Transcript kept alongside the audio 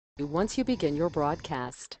once you begin your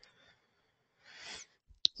broadcast.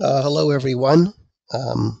 Hello, everyone.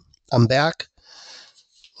 I'm back,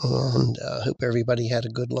 and hope everybody had a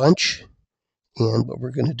good lunch. And what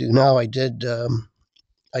we're going to do now, I did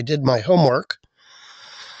my homework.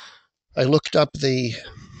 I looked up the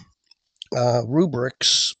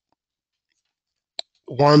rubrics.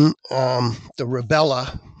 One, the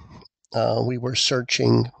rubella. We were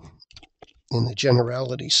searching in the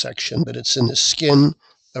generality section, but it's in the skin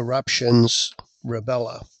eruptions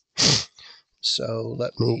rubella. So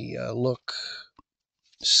let me look.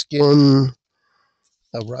 Skin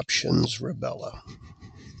eruptions rubella.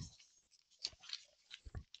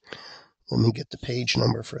 Let me get the page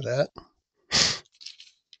number for that.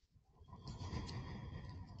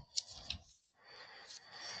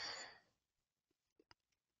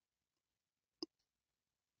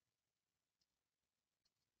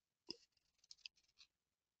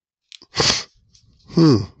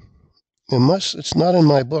 It's not in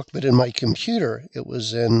my book, but in my computer, it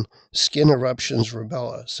was in skin eruptions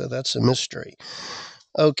rubella. So that's a mystery.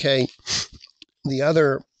 Okay. The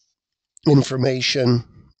other information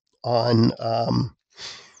on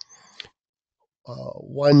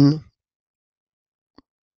one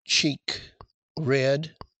cheek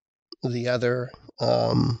red, the other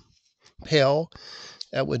pale,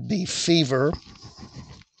 that would be fever.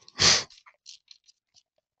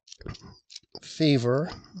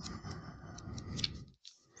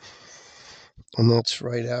 And that's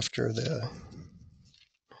right after the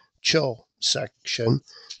chill section.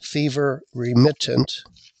 Fever remittent.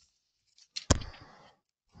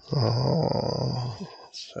 So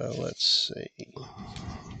let's see.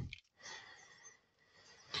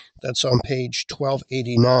 That's on page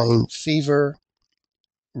 1289. Fever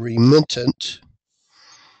remittent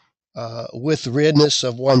with redness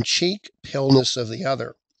of one cheek, paleness of the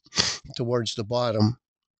other, towards the bottom.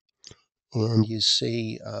 And you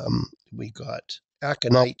see we got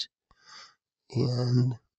aconite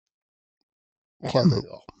and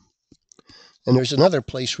chamomile. And there's another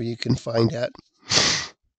place where you can find that.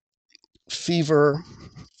 Fever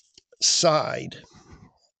side.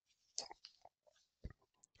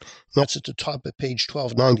 That's at the top of page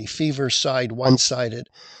 1290. Fever side, one-sided,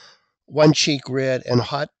 one cheek red and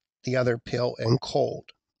hot, the other pale and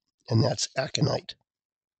cold. And that's aconite.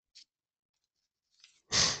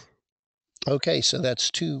 Okay, so that's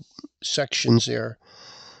two sections there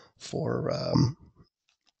for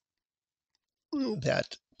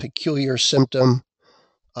that peculiar symptom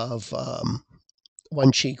of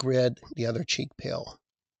one cheek red, the other cheek pale.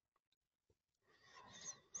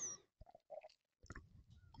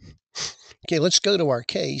 Okay, let's go to our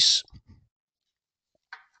case.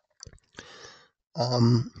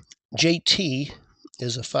 JT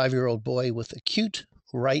is a 5-year-old boy with acute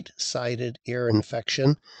right-sided ear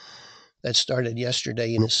infection that started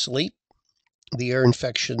yesterday in his sleep. The ear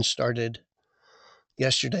infection started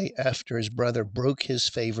yesterday after his brother broke his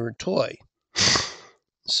favorite toy.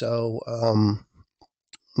 So,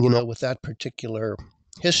 with that particular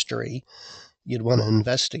history, you'd want to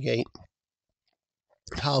investigate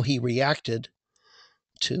how he reacted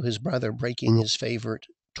to his brother breaking his favorite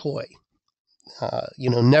toy.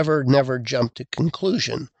 Never jump to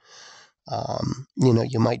conclusion.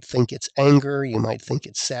 You might think it's anger, you might think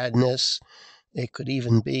it's sadness. It could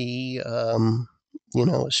even be, a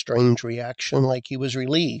strange reaction like he was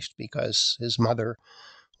relieved because his mother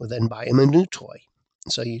would then buy him a new toy.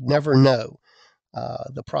 So you'd never know.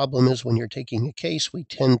 The problem is when you're taking a case, we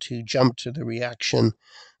tend to jump to the reaction,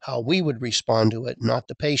 how we would respond to it, not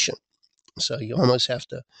the patient. So you almost have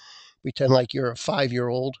to pretend like you're a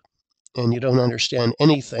 5-year-old and you don't understand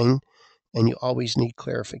anything, and you always need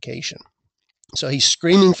clarification. So he's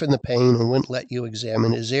screaming from the pain and wouldn't let you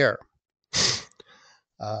examine his ear.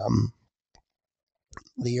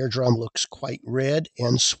 The eardrum looks quite red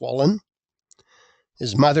and swollen.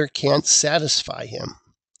 His mother can't satisfy him,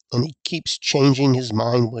 and he keeps changing his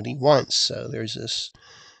mind what he wants. So there's this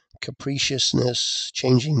capriciousness,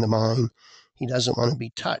 changing the mind. He doesn't want to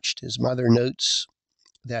be touched. His mother notes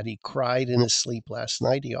that he cried in his sleep last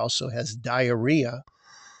night. He also has diarrhea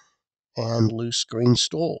and loose green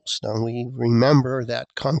stools. Now, we remember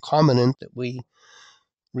that concomitant that we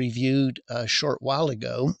reviewed a short while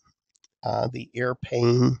ago, the ear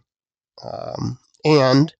pain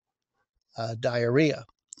and diarrhea.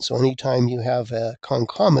 So anytime you have a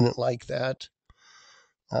concomitant like that,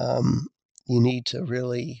 you need to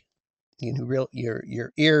really,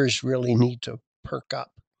 your ears really need to perk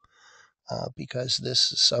up because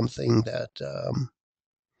this is something that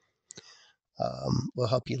will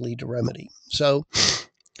help you lead to remedy. So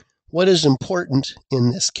What is important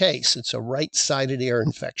in this case? It's a right-sided ear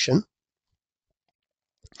infection.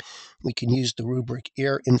 We can use the rubric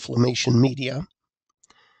ear inflammation media.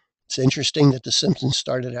 It's interesting that the symptoms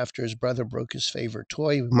started after his brother broke his favorite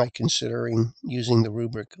toy. We might consider using the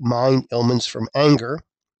rubric mind ailments from anger,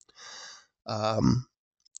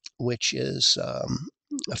 which is a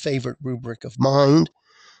favorite rubric of mine,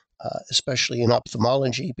 especially in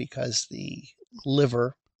ophthalmology, because the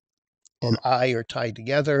liver and eye are tied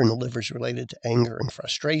together, and the liver is related to anger and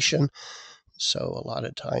frustration. So a lot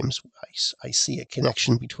of times I see a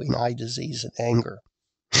connection between eye disease and anger.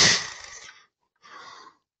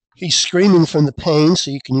 He's screaming from the pain,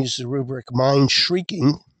 so you can use the rubric mind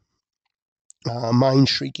shrieking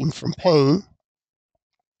from pain.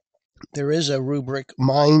 There is a rubric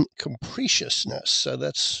mind capriciousness, so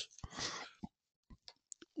let's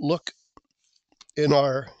look in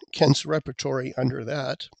our Kent's repertory under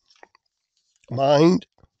that. Mind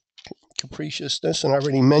capriciousness, and I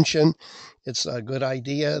already mentioned it's a good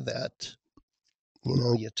idea that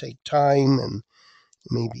you take time and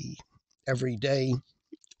maybe every day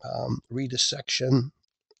read a section,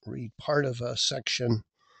 read part of a section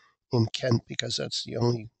in Kent, because that's the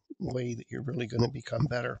only way that you're really going to become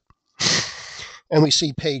better. And we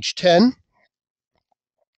see page 10,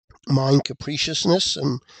 mind capriciousness,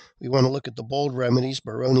 and we want to look at the bold remedies: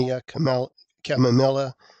 Baronia,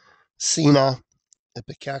 chamomilla, senna,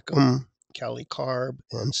 ipecacuum, calicarb,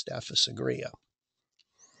 and staphylos aureus.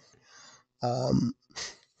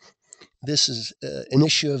 This is an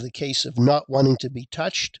issue of the case of not wanting to be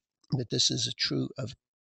touched, but this is true of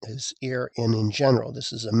his ear and in general.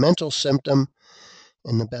 This is a mental symptom,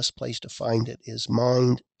 and the best place to find it is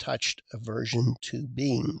mind-touched aversion to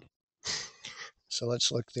being. So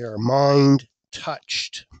let's look there.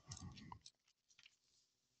 Mind-touched.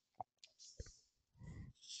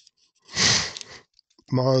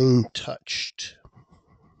 Mind-touched.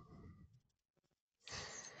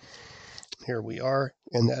 Here we are,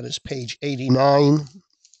 and that is page 89,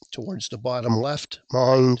 towards the bottom left.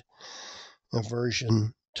 Mind,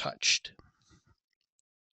 aversion, touched.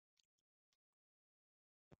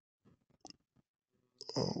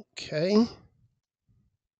 Okay.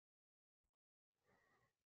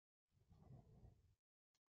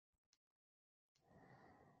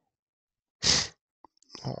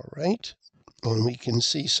 All right. And we can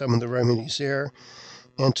see some of the remedies there: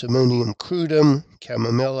 antimonium crudum,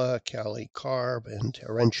 chamomilla, calicarb, and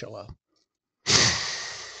tarantula.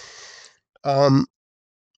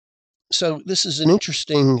 So this is an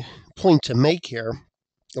interesting point to make here.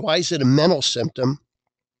 Why is it a mental symptom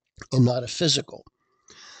and not a physical?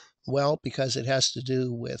 Well, because it has to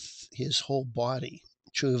do with his whole body,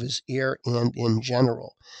 true of his ear and in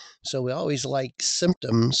general. So we always like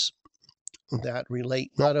symptoms that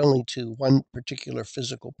relate not only to one particular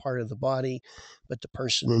physical part of the body, but the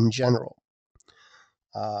person in general.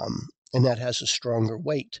 And that has a stronger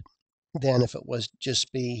weight than if it was just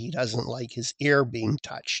he doesn't like his ear being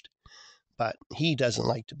touched, but he doesn't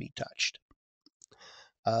like to be touched.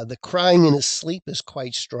 The crying in his sleep is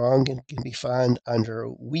quite strong and can be found under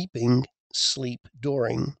weeping sleep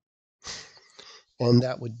during, and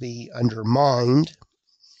that would be under mind.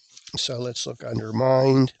 So let's look under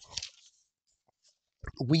mind.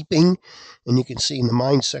 Weeping, and you can see in the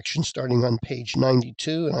mind section starting on page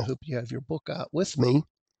 92, and I hope you have your book out with me.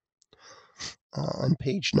 On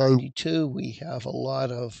page 92, we have a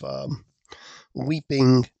lot of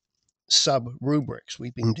weeping sub-rubrics: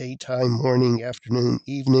 weeping daytime, morning, afternoon,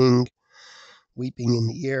 evening, weeping in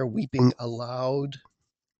the air, weeping aloud,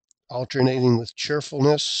 alternating with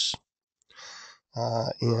cheerfulness,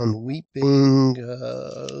 and weeping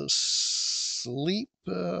sleep,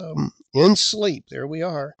 in sleep. There we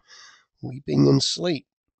are, weeping in sleep.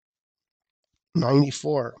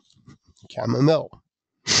 94, chamomile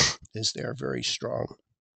is there, very strong.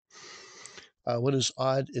 What is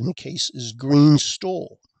odd in the case is green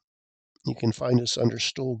stool. You can find us under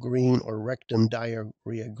stool green or rectum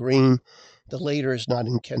diarrhea green. The later is not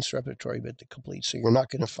in Kent's repertory, but the complete, so you're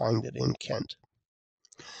not going to find it in Kent.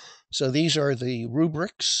 So these are the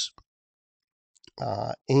rubrics.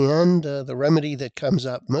 And the remedy that comes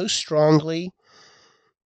up most strongly: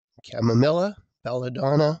 chamomilla,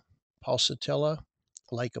 belladonna, pulsatilla,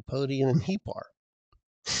 lycopodium, and hepar.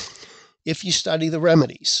 If you study the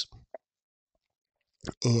remedies.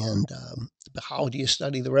 And how do you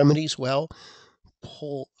study the remedies? Well,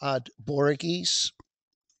 pull ad Borges,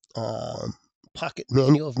 pocket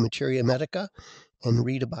manual of Materia Medica, and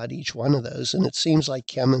read about each one of those. And it seems like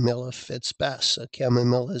chamomilla fits best. So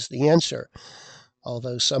chamomilla is the answer.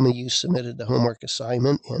 Although some of you submitted the homework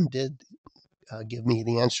assignment and did give me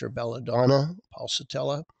the answer: belladonna,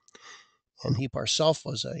 pulsatilla. and Hepar sulf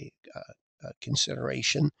was a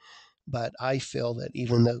consideration. But I feel that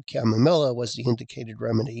even though chamomilla was the indicated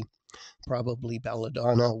remedy, probably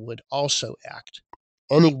belladonna would also act.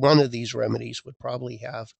 Any one of these remedies would probably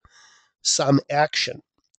have some action.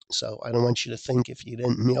 So I don't want you to think if you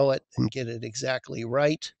didn't know it and get it exactly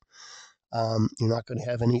right, you're not going to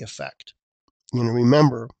have any effect.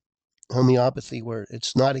 Remember, homeopathy, where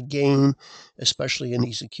it's not a game, especially in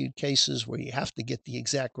these acute cases where you have to get the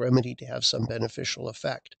exact remedy to have some beneficial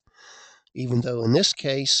effect. Even though in this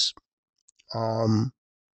case, chamomilla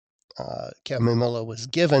was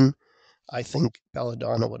given, I think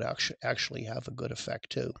belladonna would actually have a good effect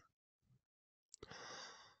too.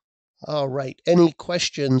 All right, any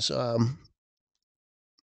questions on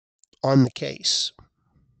the case?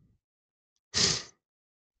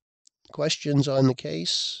 Questions on the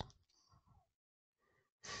case?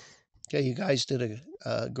 Okay, you guys did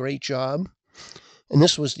a great job. And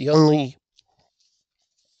this was the only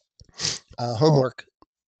homework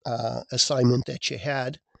assignment that you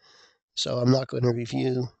had. So I'm not going to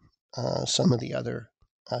review some of the other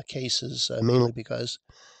cases, mainly because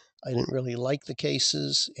I didn't really like the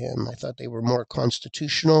cases and I thought they were more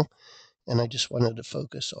constitutional, and I just wanted to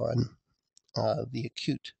focus on the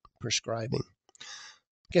acute prescribing.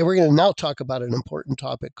 Okay, we're going to now talk about an important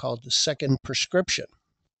topic called the second prescription.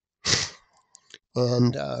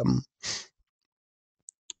 And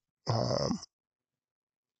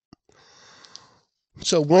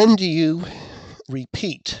so when do you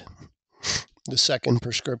repeat the second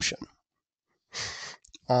prescription?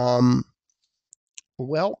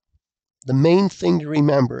 Well, the main thing to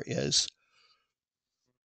remember is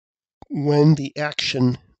when the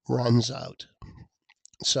action runs out.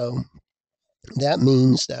 So that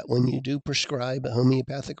means that when you do prescribe a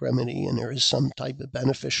homeopathic remedy and there is some type of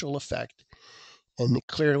beneficial effect and it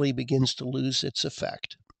clearly begins to lose its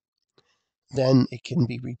effect, then it can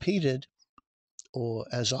be repeated or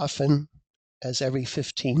as often as every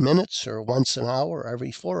 15 minutes or once an hour or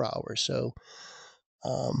every 4 hours. So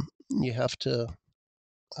you have to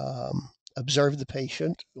observe the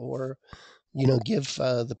patient, or give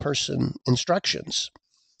the person instructions.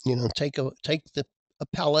 Take a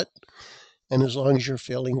pellet, and as long as you're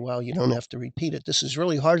feeling well, you don't have to repeat it. This is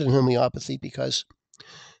really hard in homeopathy because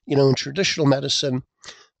in traditional medicine,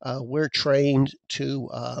 we're trained to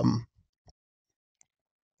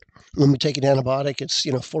when we take an antibiotic, it's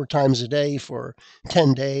 4 times a day for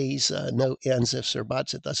 10 days, no ands, ifs, or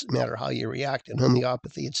buts. It doesn't matter how you react. In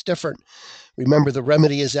homeopathy, it's different. Remember, the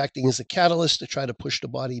remedy is acting as a catalyst to try to push the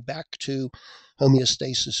body back to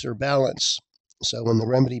homeostasis or balance. So when the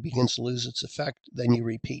remedy begins to lose its effect, then you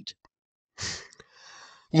repeat.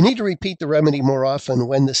 You need to repeat the remedy more often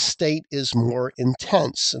when the state is more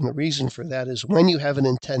intense. And the reason for that is when you have an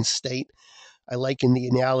intense state, I liken the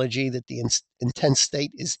analogy that the intense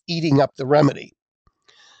state is eating up the remedy.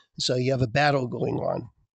 So you have a battle going on.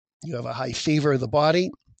 You have a high fever of the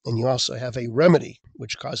body, and you also have a remedy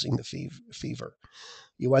which causing the fever.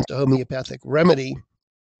 You want the homeopathic remedy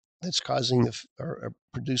that's causing or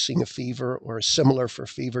producing a fever or similar for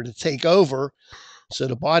fever to take over, so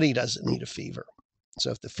the body doesn't need a fever.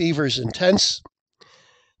 So if the fever is intense,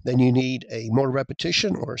 then you need a more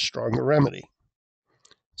repetition or a stronger remedy.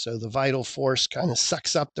 So the vital force kind of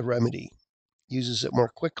sucks up the remedy, uses it more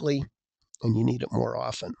quickly, and you need it more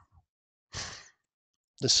often.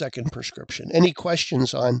 The second prescription. Any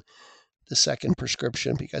questions on the second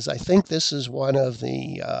prescription? Because I think this is one of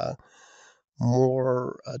the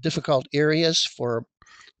more difficult areas for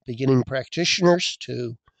beginning practitioners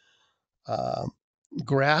to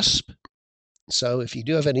grasp. So if you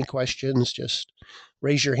do have any questions, just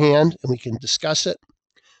raise your hand and we can discuss it,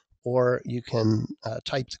 or you can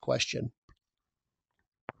type the question.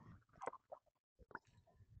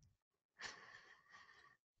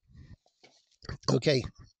 Okay,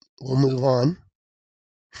 we'll move on.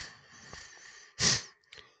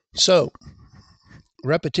 So,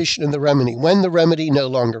 repetition of the remedy. When the remedy no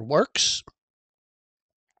longer works,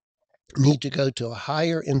 need to go to a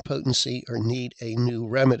higher in potency or need a new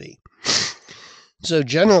remedy. So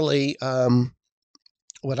generally,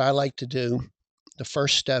 what I like to do, the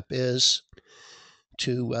first step is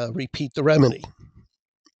to repeat the remedy.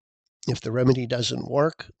 If the remedy doesn't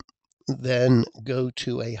work, then go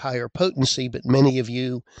to a higher potency, but many of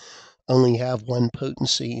you only have one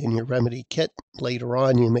potency in your remedy kit. Later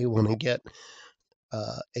on, you may want to get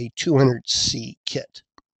a 200C kit.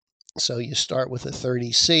 So you start with a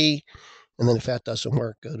 30C, and then if that doesn't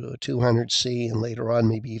work, go to a 200C, and later on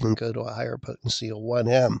maybe even go to a higher potency of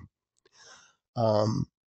 1M.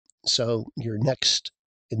 So your next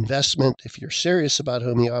investment, if you're serious about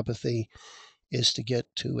homeopathy, is to get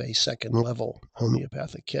to a second level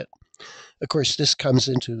homeopathic kit. Of course, this comes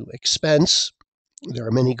into expense. There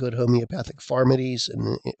are many good homeopathic pharmacies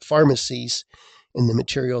in the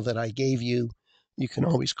material that I gave you. You can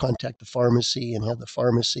always contact the pharmacy and have the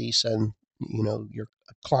pharmacy send your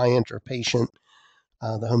client or patient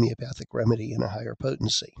the homeopathic remedy in a higher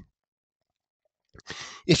potency.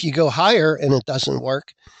 If you go higher and it doesn't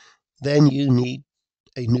work, then you need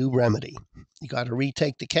a new remedy. You got to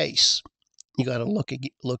retake the case. You got to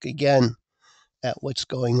look again at what's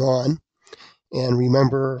going on. And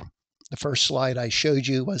remember, the first slide I showed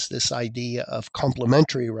you was this idea of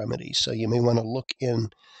complementary remedies. So you may want to look in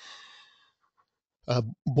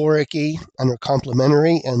Boric under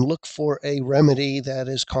complementary and look for a remedy that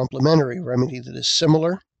is complementary, a remedy that is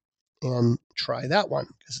similar, and try that one,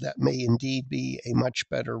 because that may indeed be a much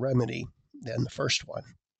better remedy than the first one.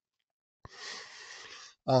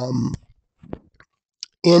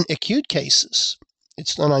 In acute cases,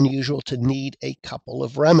 it's not unusual to need a couple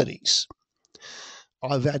of remedies.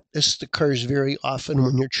 This occurs very often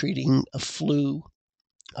when you're treating a flu,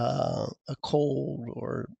 a cold,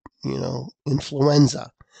 or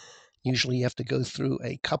influenza. Usually you have to go through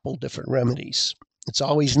a couple different remedies. It's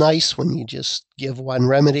always nice when you just give one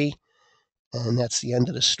remedy and that's the end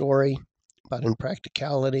of the story. But in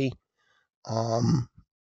practicality,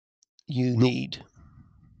 you need.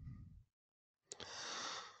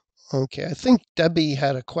 Okay, I think Debbie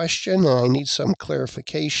had a question, and I need some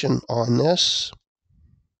clarification on this.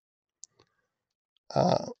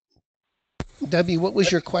 Debbie, what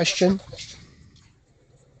was your question?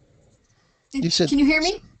 You said, can you hear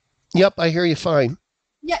me? Yep, I hear you fine.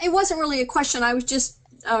 Yeah, it wasn't really a question. I was just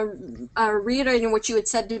reiterating what you had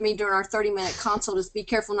said to me during our 30-minute consult, is be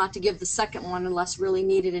careful not to give the second one unless really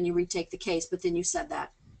needed and you retake the case, but then you said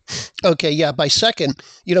that. Okay, yeah, by second,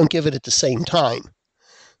 you don't give it at the same time.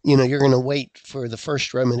 You're going to wait for the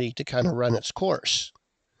first remedy to kind of run its course.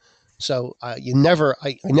 So I never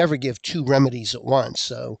give two remedies at once.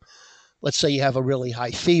 So let's say you have a really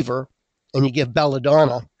high fever and you give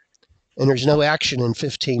belladonna and there's no action in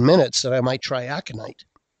 15 minutes, then I might try aconite.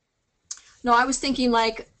 No, I was thinking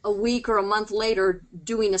like a week or a month later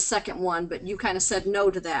doing a second one, but you kind of said no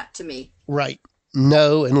to that to me. Right.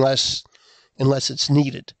 No, unless it's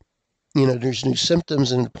needed. There's new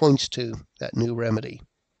symptoms and it points to that new remedy.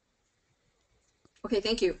 Okay,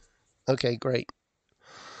 thank you. Okay, great.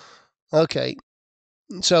 Okay.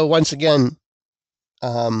 So once again,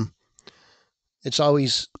 it's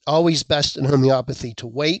always best in homeopathy to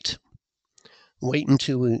wait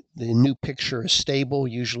until the new picture is stable,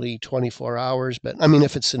 usually 24 hours. But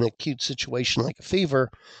if it's an acute situation like a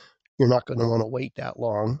fever, you're not going to want to wait that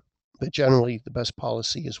long. But generally, the best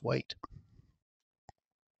policy is wait.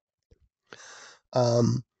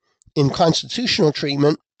 In constitutional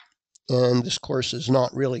treatment, and this course is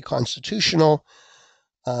not really constitutional,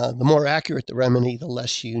 the more accurate the remedy, the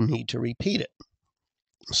less you need to repeat it.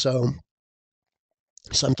 So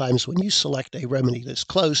sometimes when you select a remedy that's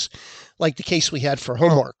close, like the case we had for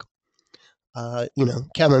homework,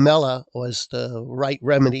 chamomilla was the right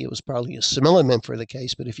remedy. It was probably a similar for the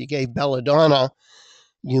case, but if you gave belladonna,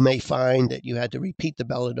 you may find that you had to repeat the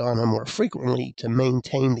belladonna more frequently to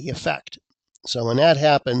maintain the effect. So when that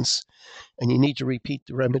happens and you need to repeat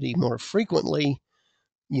the remedy more frequently,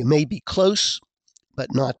 you may be close,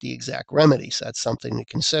 but not the exact remedy. So that's something to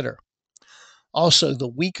consider. Also, the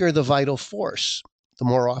weaker the vital force, the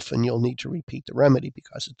more often you'll need to repeat the remedy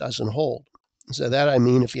because it doesn't hold. So that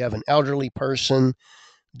if you have an elderly person,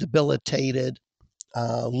 debilitated,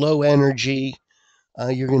 low energy,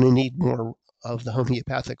 you're going to need more of the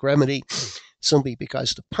homeopathic remedy simply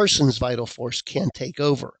because the person's vital force can't take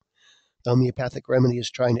over. The homeopathic remedy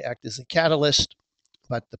is trying to act as a catalyst,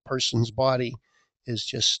 but the person's body is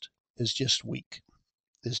just weak.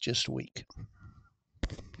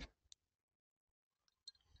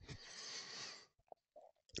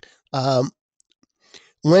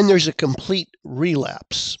 When there's a complete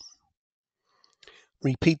relapse,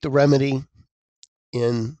 repeat the remedy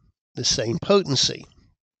in the same potency.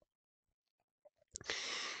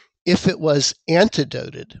 If it was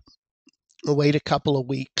antidoted, wait a couple of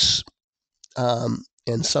weeks,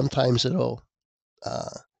 and sometimes it'll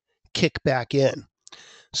kick back in.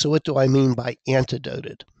 So what do I mean by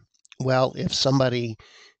antidoted? Well, if somebody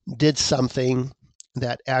did something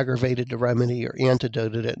that aggravated the remedy or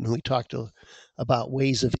antidoted it, and we talked about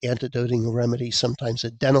ways of antidoting a remedy, sometimes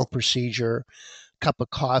a dental procedure, cup of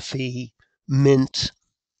coffee, mint,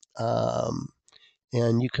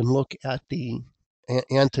 and you can look at the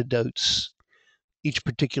antidotes. Each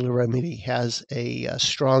particular remedy has a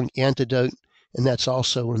strong antidote, and that's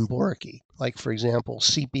also in Boric. Like, for example,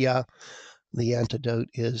 sepia the antidote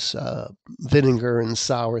is vinegar and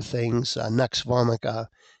sour things. Nux vomica,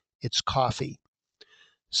 it's coffee.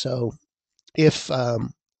 So if the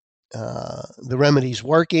remedy's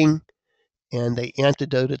working and they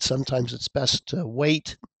antidote it, sometimes it's best to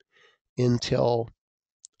wait until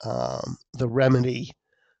the remedy,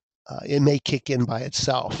 it may kick in by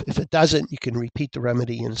itself. If it doesn't, you can repeat the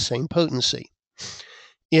remedy in the same potency.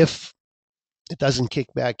 If it doesn't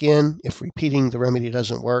kick back in, if repeating the remedy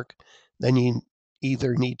doesn't work, then you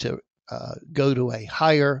either need to go to a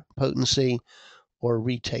higher potency or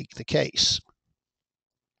retake the case.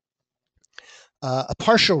 A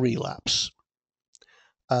partial relapse.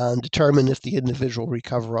 Determine if the individual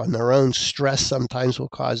recover on their own. Stress sometimes will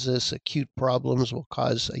cause this. Acute problems will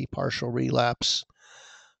cause a partial relapse.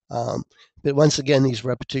 But once again, these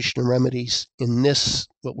repetition remedies in this,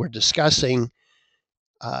 what we're discussing,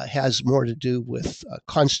 has more to do with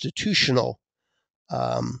constitutional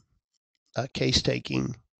case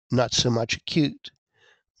taking, not so much acute,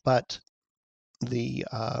 but the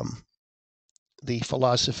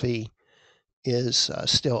philosophy is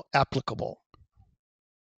still applicable.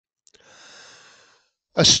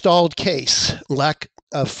 A stalled case, lack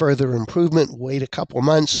of further improvement, wait a couple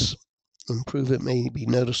months. Improvement may be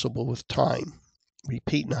noticeable with time.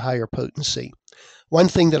 Repeat in a higher potency. One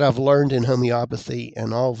thing that I've learned in homeopathy,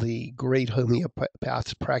 and all the great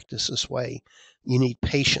homeopaths practice this way, you need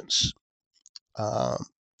patience.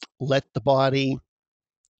 Let the body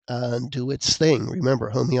do its thing. Remember,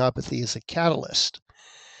 homeopathy is a catalyst.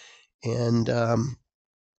 And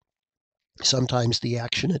sometimes the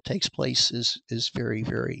action that takes place is very,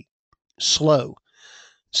 very slow.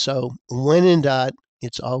 So when in doubt,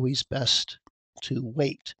 it's always best to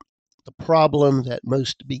wait. The problem that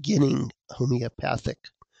most beginning homeopathic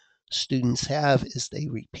students have is they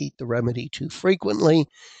repeat the remedy too frequently,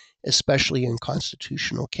 especially in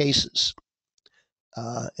constitutional cases.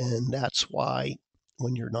 And that's why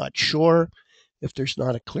when you're not sure, if there's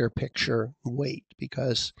not a clear picture, wait,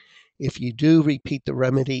 because if you do repeat the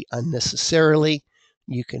remedy unnecessarily,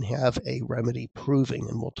 you can have a remedy proving,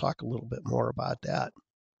 and we'll talk a little bit more about that.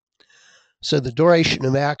 So the duration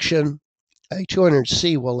of action, a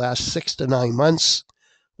 200C will last 6 to 9 months.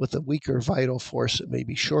 With a weaker vital force, it may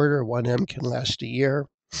be shorter. 1M can last a year.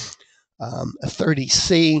 A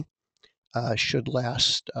 30C should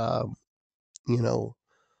last,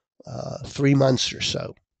 3 months or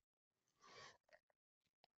so.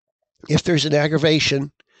 If there's an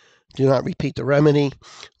aggravation, do not repeat the remedy.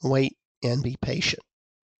 Wait and be patient.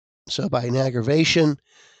 So by an aggravation,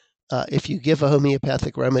 if you give a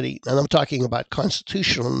homeopathic remedy, and I'm talking about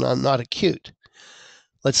constitutional, not acute.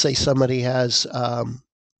 Let's say somebody has,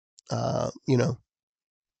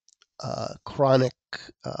 chronic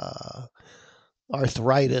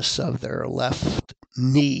arthritis of their left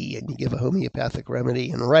knee, and you give a homeopathic remedy,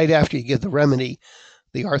 and right after you give the remedy,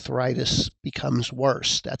 the arthritis becomes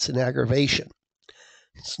worse. That's an aggravation.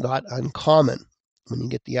 It's not uncommon. When you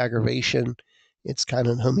get the aggravation, it's kind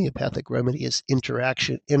of homeopathic remedy is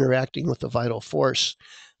interacting with the vital force.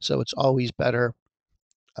 So it's always better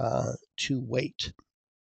to wait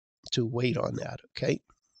on that, okay?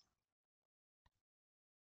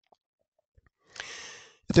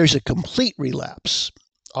 If there's a complete relapse,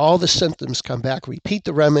 all the symptoms come back, repeat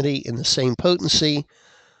the remedy in the same potency,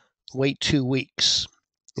 wait 2 weeks.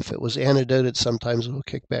 If it was antidoted, sometimes it will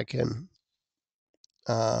kick back in.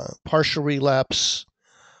 Partial relapse,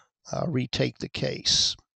 retake the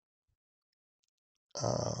case.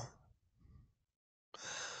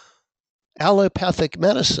 Allopathic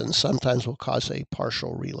medicine sometimes will cause a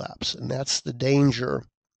partial relapse, and that's the danger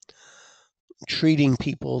treating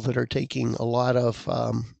people that are taking a lot of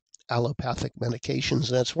allopathic medications.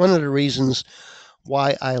 And that's one of the reasons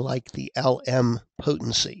why I like the LM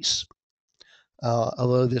potencies.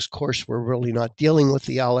 Although this course we're really not dealing with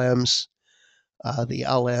the LMs. The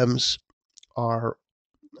LMs are,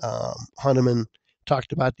 Hahnemann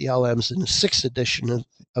talked about the LMs in the 6th edition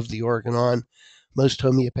of the Organon. Most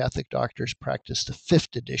homeopathic doctors practice the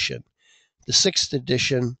 5th edition. The 6th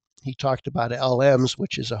edition, he talked about LMs,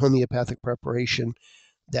 which is a homeopathic preparation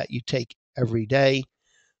that you take every day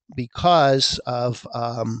because of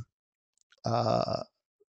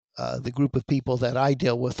the group of people that I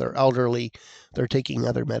deal with are elderly. They're taking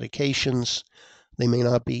other medications. They may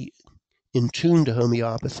not be in tune to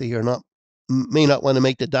homeopathy or may not want to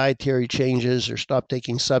make the dietary changes or stop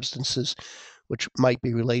taking substances, which might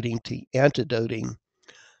be relating to antidoting.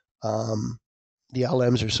 The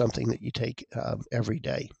LMs are something that you take every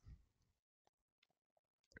day.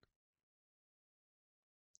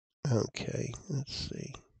 Okay, let's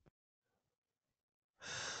see.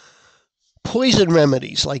 Poison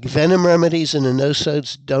remedies like venom remedies and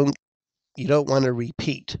inosodes you don't want to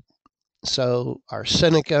repeat. So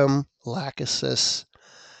arsenicum, lachesis,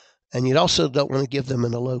 and you also don't want to give them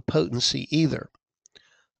in a low potency either.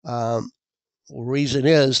 Reason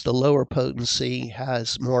is the lower potency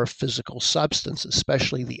has more physical substance,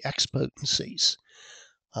 especially the X potencies.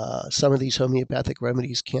 Some of these homeopathic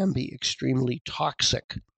remedies can be extremely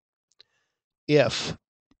toxic if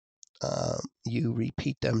you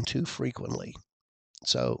repeat them too frequently.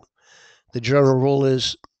 So the general rule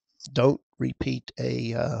is don't repeat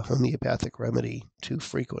a homeopathic remedy too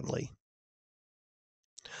frequently.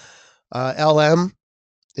 LM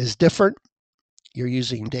is different. You're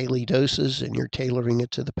using daily doses and you're tailoring it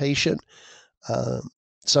to the patient.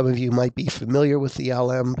 Some of you might be familiar with the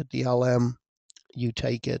LM, but the LM, you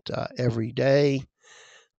take it every day.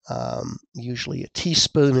 Usually a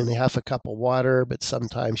teaspoon and a half a cup of water, but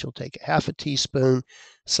sometimes you'll take a half a teaspoon.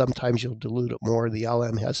 Sometimes you'll dilute it more. The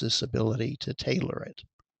LM has this ability to tailor it.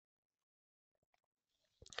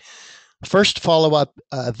 First follow-up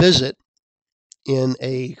visit in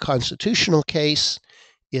a constitutional case,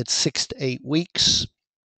 it's 6 to 8 weeks.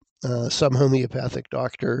 Some homeopathic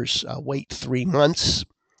doctors wait 3 months.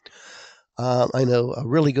 I know a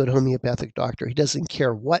really good homeopathic doctor, he doesn't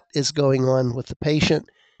care what is going on with the patient.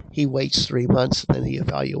 He waits 3 months, then he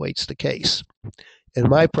evaluates the case. In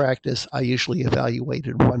my practice, I usually evaluate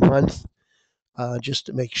in 1 month just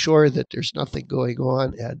to make sure that there's nothing going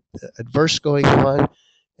on, adverse going on.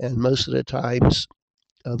 And most of the times,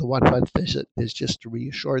 the 1 month visit is just to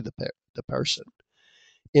reassure the person.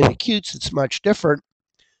 In acutes, it's much different.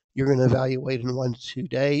 You're going to evaluate in 1 to 2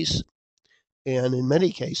 days. And in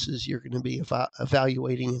many cases, you're going to be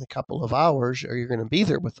evaluating in a couple of hours, or you're going to be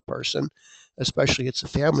there with the person, especially if it's a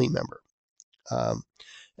family member.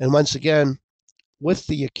 And once again, with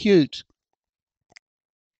the acute,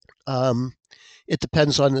 it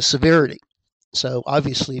depends on the severity. So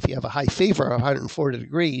obviously, if you have a high fever of 140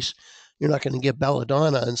 degrees, you're not going to give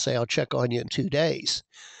belladonna and say, I'll check on you in 2 days.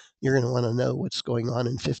 You're going to want to know what's going on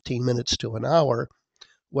in 15 minutes to an hour,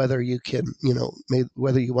 whether you can,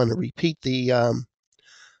 whether you want to repeat the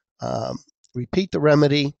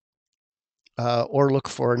remedy or look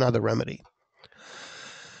for another remedy.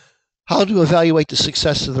 How to evaluate the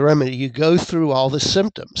success of the remedy? You go through all the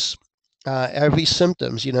symptoms. Every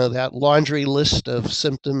symptoms, that laundry list of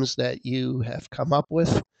symptoms that you have come up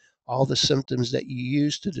with, all the symptoms that you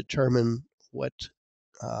use to determine what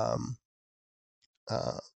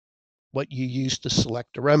you use to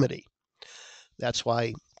select a remedy. That's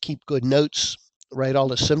why keep good notes, write all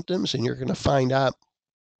the symptoms, and you're going to find out,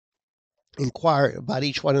 inquire about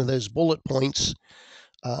each one of those bullet points,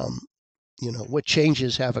 what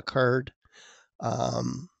changes have occurred,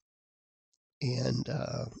 and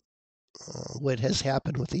what has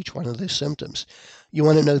happened with each one of those symptoms. You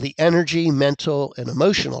want to know the energy, mental, and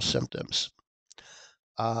emotional symptoms.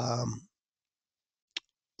 Now,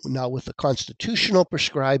 with the constitutional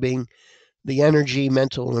prescribing, the energy,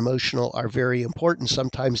 mental, and emotional are very important.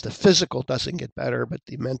 Sometimes the physical doesn't get better, but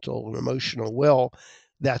the mental and emotional will.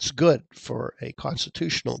 That's good for a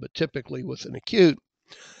constitutional, but typically with an acute,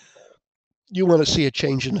 you want to see a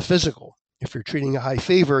change in the physical. If you're treating a high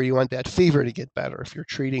fever, you want that fever to get better. If you're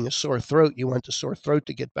treating a sore throat, you want the sore throat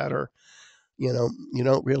to get better. You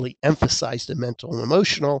don't really emphasize the mental and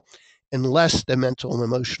emotional unless the mental and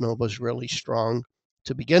emotional was really strong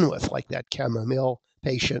to begin with, like that chamomile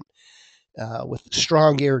patient with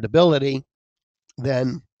strong irritability.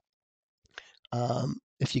 Then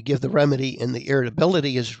if you give the remedy and the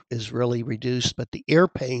irritability is really reduced, but the ear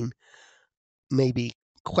pain may be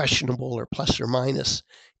questionable or plus or minus,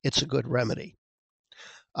 it's a good remedy.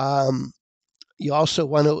 You also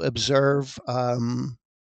want to observe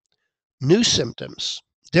new symptoms,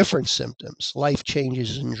 different symptoms, life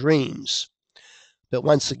changes and dreams. But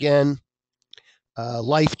once again,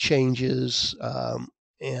 life changes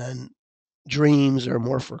and dreams are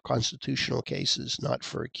more for constitutional cases, not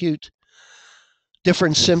for acute.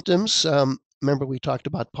 Different symptoms. Remember we talked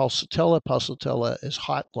about pulsatilla. Pulsatilla is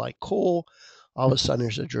hot like coal. All of a sudden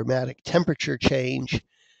there's a dramatic temperature change.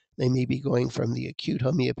 They may be going from the acute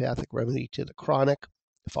homeopathic remedy to the chronic.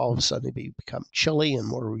 If all of a sudden they become chilly and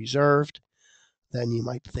more reserved, then you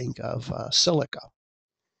might think of silica.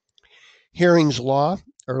 Hering's law.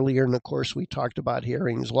 Earlier in the course we talked about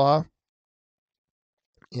Hering's law,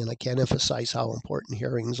 and I can't emphasize how important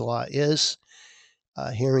Hering's law is.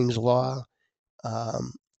 Hering's law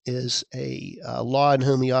is a law in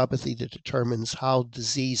homeopathy that determines how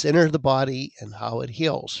disease enters the body and how it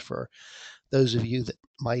heals. For those of you that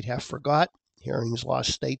might have forgot, Hering's law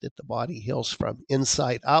state that the body heals from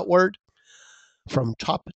inside outward, from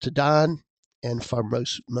top to down, and from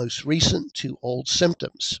most recent to old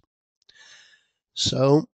symptoms.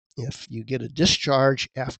 So if you get a discharge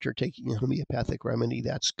after taking a homeopathic remedy,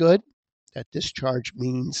 that's good. That discharge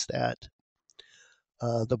means that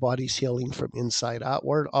the body's healing from inside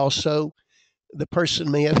outward. Also, the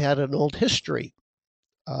person may have had an old history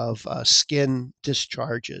of skin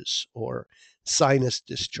discharges or sinus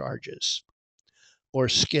discharges or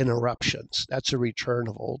skin eruptions. That's a return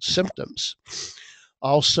of old symptoms.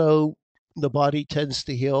 Also, the body tends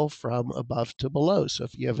to heal from above to below. So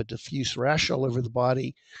if you have a diffuse rash all over the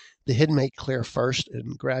body, the head may clear first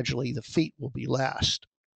and gradually the feet will be last.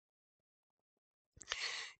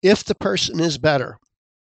 If the person is better,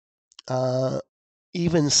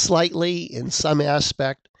 even slightly in some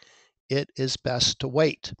aspect, it is best to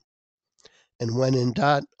wait. And when in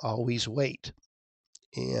doubt, always wait.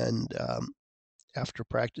 And after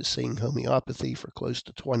practicing homeopathy for close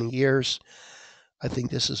to 20 years, I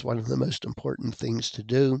think this is one of the most important things to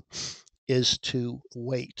do, is to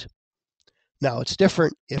wait. Now, it's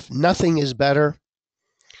different if nothing is better.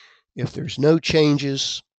 If there's no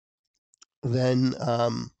changes, then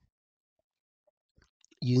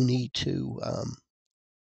you need to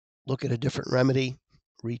look at a different remedy,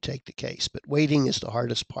 retake the case. But waiting is the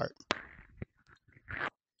hardest part.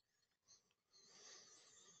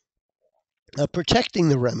 Protecting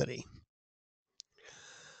the remedy.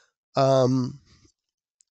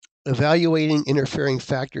 Evaluating interfering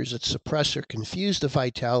factors that suppress or confuse the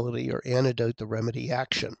vitality or antidote the remedy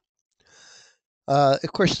action.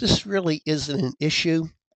 Of course, this really isn't an issue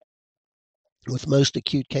with most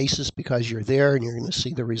acute cases because you're there and you're going to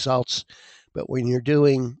see the results. But when you're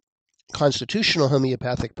doing constitutional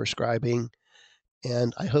homeopathic prescribing,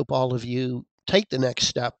 and I hope all of you take the next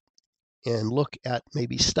step and look at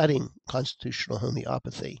maybe studying constitutional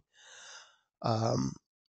homeopathy,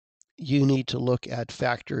 you need to look at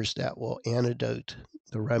factors that will antidote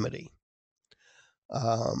the remedy.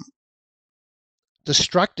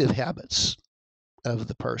 Destructive habits of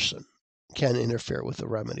the person can interfere with the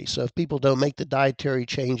remedy. So if people don't make the dietary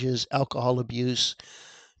changes, alcohol abuse,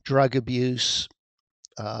 drug abuse,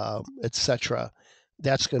 etc.,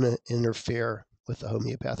 that's going to interfere with the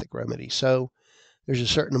homeopathic remedy. So there's a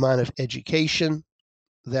certain amount of education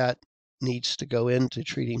that needs to go into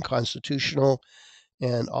treating constitutional,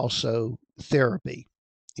 and also therapy,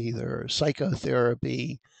 either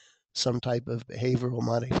psychotherapy, some type of behavioral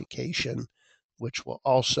modification, which will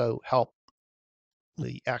also help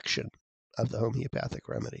the action of the homeopathic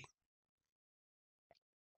remedy.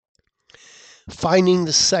 Finding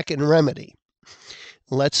the second remedy.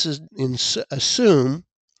 Let's assume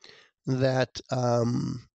that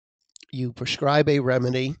you prescribe a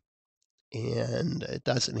remedy and it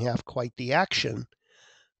doesn't have quite the action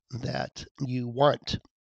that you want.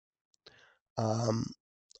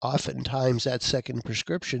 Oftentimes that second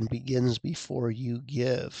prescription begins before you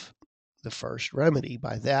give the first remedy.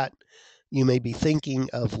 By that, you may be thinking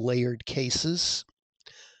of layered cases.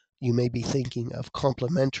 You may be thinking of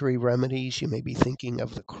complementary remedies. You may be thinking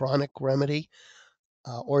of the chronic remedy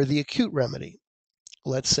or the acute remedy.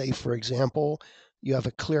 Let's say, for example, you have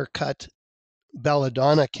a clear-cut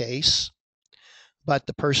belladonna case, but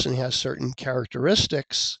the person has certain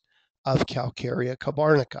characteristics of Calcarea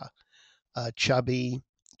carbonica, chubby,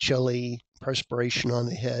 chilly, perspiration on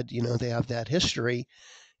the head. They have that history,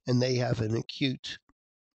 and they have an acute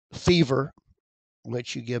fever,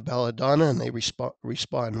 which you give belladonna and they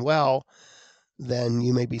respond well. Then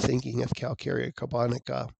you may be thinking of Calcarea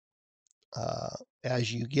carbonica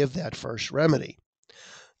as you give that first remedy.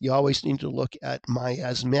 You always need to look at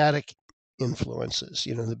miasmatic influences,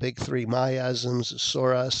 the big three miasms: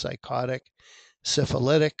 sora, psychotic,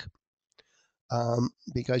 syphilitic,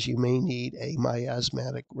 because you may need a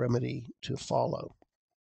miasmatic remedy to follow.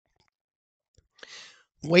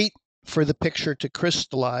 Wait for the picture to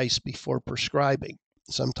crystallize before prescribing.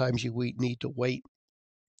 Sometimes you need to wait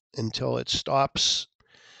until it stops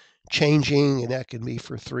changing, and that can be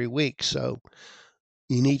for 3 weeks. So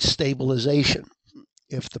you need stabilization.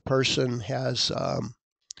 If the person has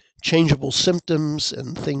changeable symptoms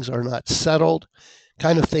and things are not settled,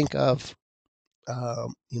 kind of think of,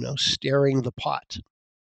 stirring the pot,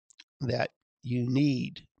 that you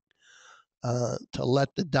need to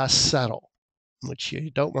let the dust settle. Which you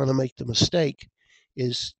don't want to make the mistake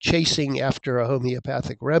is chasing after a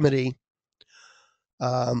homeopathic remedy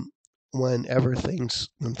when things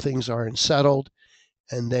aren't settled,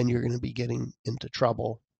 and then you're going to be getting into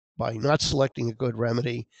trouble by not selecting a good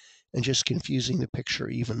remedy and just confusing the picture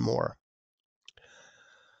even more.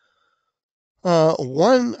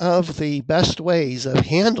 One of the best ways of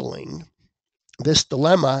handling this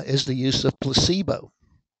dilemma is the use of placebo.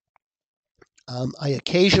 I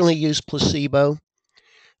occasionally use placebo.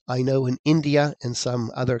 I know in India and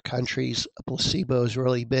some other countries, a placebo is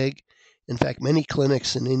really big. In fact, many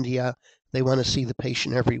clinics in India, they want to see the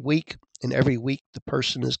patient every week, and every week the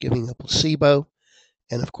person is giving a placebo.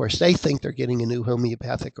 And of course, they think they're getting a new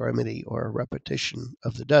homeopathic remedy or a repetition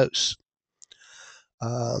of the dose.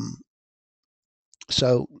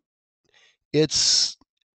 So it's,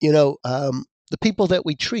 the people that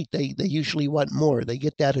we treat, they usually want more. They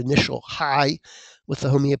get that initial high with the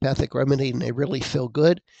homeopathic remedy and they really feel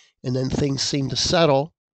good. And then things seem to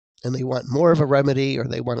settle and they want more of a remedy or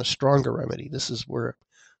they want a stronger remedy. This is where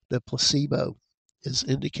the placebo is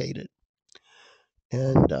indicated.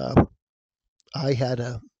 And I had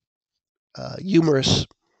a humorous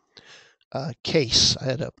case. I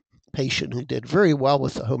had a patient who did very well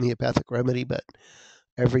with the homeopathic remedy, but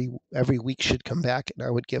every week she'd come back and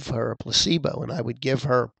I would give her a placebo and I would give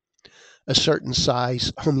her a certain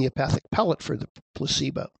size homeopathic pellet for the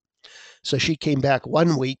placebo. So she came back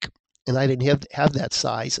one week and I didn't have that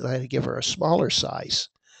size and I had to give her a smaller size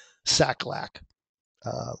Saclac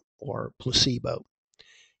or placebo.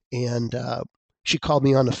 And she called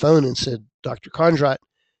me on the phone and said, Dr. Kondrot,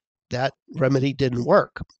 that remedy didn't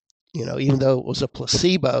work. Even though it was a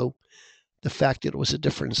placebo, the fact that it was a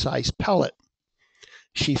different size pellet,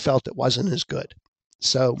 she felt it wasn't as good.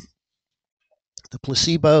 So the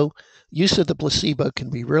placebo, use of the placebo can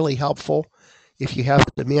be really helpful if you have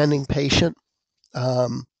a demanding patient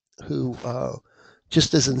who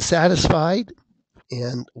just isn't satisfied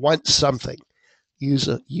and wants something. Use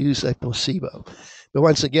a placebo. But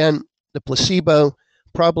once again, the placebo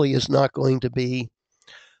probably is not going to be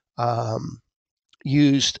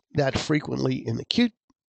used that frequently in acute,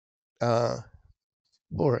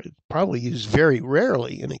 or probably used very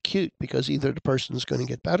rarely in acute because either the person's going to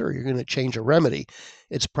get better or you're going to change a remedy.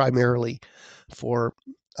 It's primarily for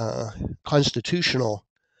constitutional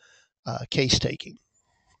case taking.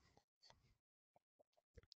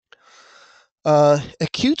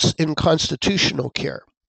 Acutes in constitutional care.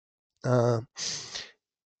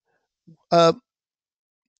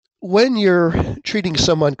 When you're treating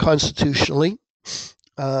someone constitutionally,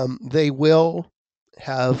 they will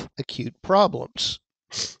have acute problems.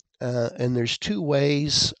 And there's two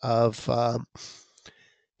ways of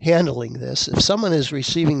handling this. If someone is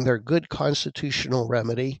receiving their good constitutional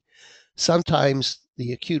remedy, sometimes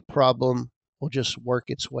the acute problem will just work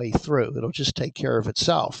its way through. It'll just take care of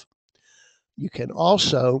itself. You can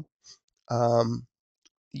also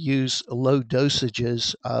use low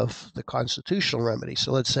dosages of the constitutional remedy.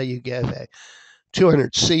 So let's say you give a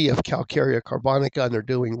 200 C of calcarea carbonica and they're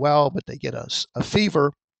doing well, but they get a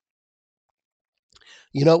fever.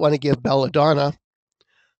 You don't want to give belladonna.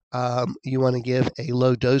 You want to give a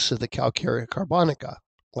low dose of the calcarea carbonica,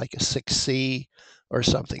 like a 6C or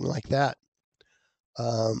something like that.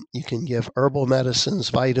 You can give herbal medicines,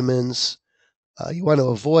 vitamins. You want to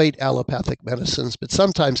avoid allopathic medicines, but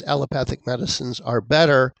sometimes allopathic medicines are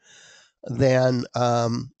better than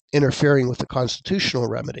interfering with the constitutional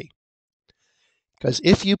remedy. Because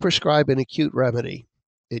if you prescribe an acute remedy,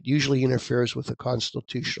 it usually interferes with the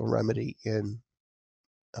constitutional remedy in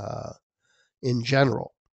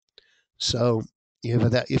general. So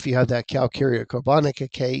if you have that calcarea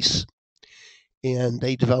carbonica case and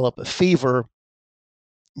they develop a fever,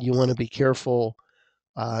 you want to be careful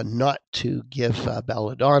not to give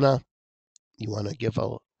belladonna. You want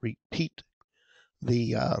to repeat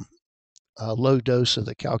the low dose of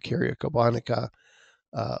the calcarea carbonica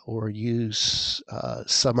or use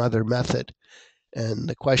some other method. And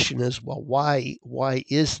the question is, well, why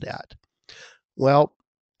is that? Well,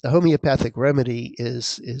 the homeopathic remedy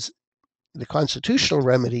is the constitutional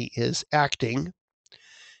remedy is acting,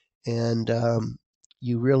 and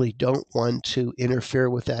you really don't want to interfere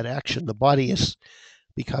with that action. The body is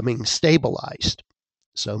becoming stabilized.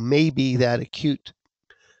 So maybe that acute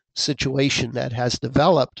situation that has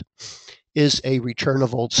developed is a return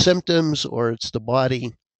of old symptoms, or it's the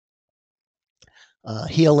body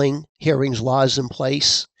healing, Hering's laws in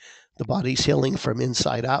place, the body's healing from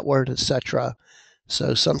inside outward, etc.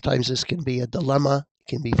 So sometimes this can be a dilemma, it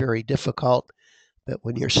can be very difficult, but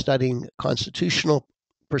when you're studying constitutional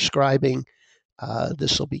prescribing,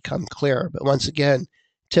 this will become clear. But once again,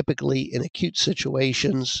 typically in acute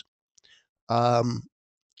situations,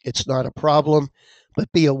 it's not a problem,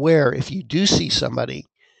 but be aware if you do see somebody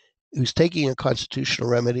who's taking a constitutional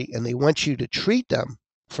remedy and they want you to treat them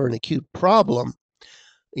for an acute problem,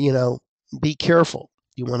 be careful.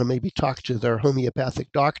 You want to maybe talk to their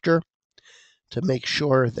homeopathic doctor to make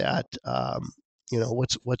sure that,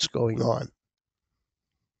 what's going on.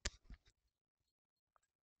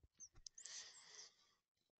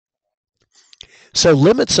 So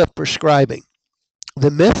limits of prescribing.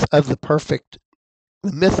 The myth of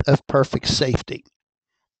perfect safety.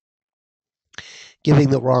 Giving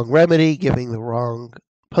the wrong remedy, giving the wrong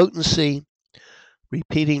potency,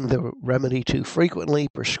 repeating the remedy too frequently,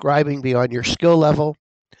 prescribing beyond your skill level.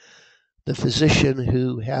 The physician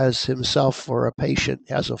who has himself for a patient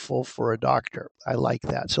has a fool for a doctor. I like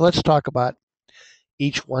that. So let's talk about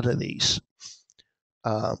each one of these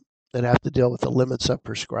that have to deal with the limits of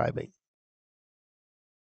prescribing.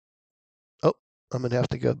 Oh, I'm going to have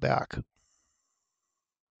to go back.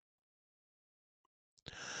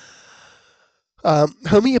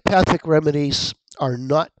 Homeopathic remedies are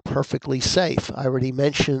not perfectly safe. I already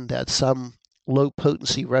mentioned that some low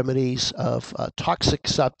potency remedies of toxic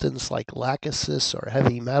substance like lachesis or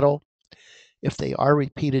heavy metal, if they are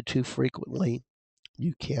repeated too frequently,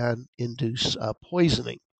 you can induce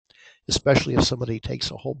poisoning, especially if somebody takes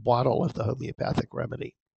a whole bottle of the homeopathic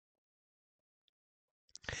remedy.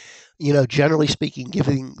 Generally speaking,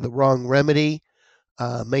 giving the wrong remedy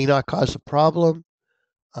may not cause a problem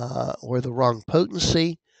or the wrong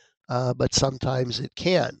potency, but sometimes it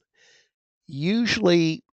can.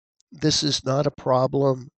 Usually, this is not a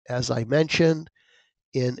problem, as I mentioned,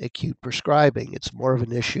 in acute prescribing. It's more of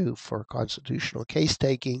an issue for constitutional case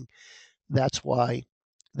taking. That's why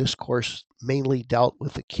this course mainly dealt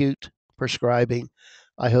with acute prescribing.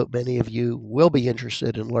 I hope many of you will be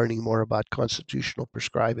interested in learning more about constitutional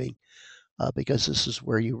prescribing because this is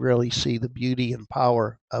where you really see the beauty and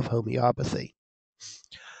power of homeopathy.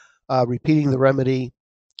 Repeating the remedy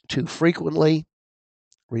too frequently.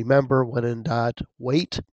 Remember, when in doubt,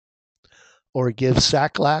 wait or give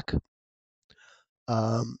Saclac.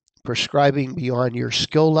 Prescribing beyond your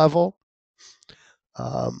skill level.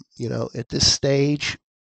 At this stage,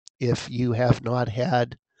 if you have not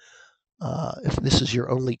had, if this is your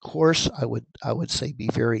only course, I would say be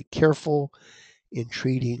very careful in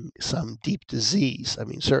treating some deep disease. I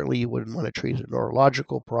mean, certainly you wouldn't want to treat a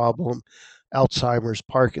neurological problem, Alzheimer's,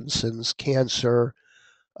 Parkinson's, cancer,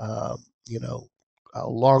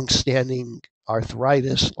 long-standing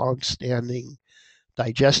arthritis, long-standing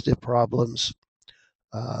digestive problems.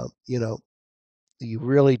 You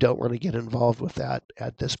really don't want to get involved with that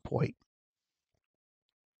at this point.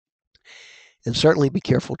 And certainly be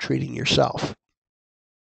careful treating yourself.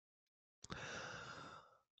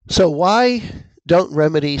 So why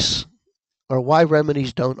remedies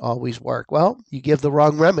don't always work? Well, you give the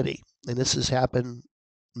wrong remedy. And this has happened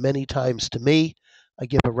many times to me. I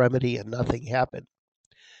give a remedy and nothing happened.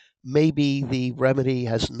 Maybe the remedy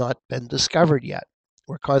has not been discovered yet.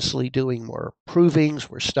 We're constantly doing more provings.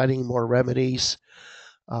 We're studying more remedies.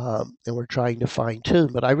 And we're trying to fine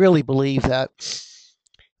tune. But I really believe that,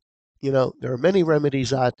 there are many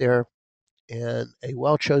remedies out there, and a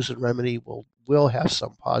well-chosen remedy will have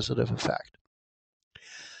some positive effect.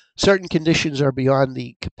 Certain conditions are beyond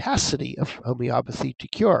the capacity of homeopathy to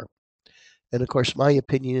cure. And of course, my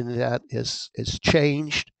opinion in that is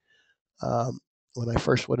changed. When I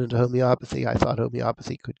first went into homeopathy, I thought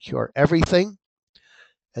homeopathy could cure everything.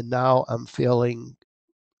 And now I'm feeling,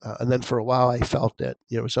 and then for a while I felt that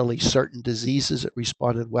it was only certain diseases that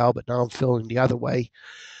responded well, but now I'm feeling the other way.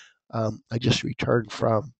 I just returned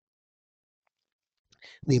from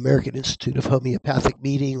the American Institute of Homeopathic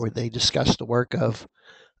meeting where they discussed the work of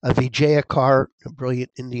Vijayakar, a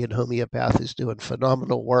brilliant Indian homeopath, is doing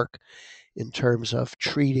phenomenal work in terms of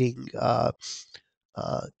treating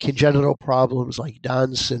congenital problems like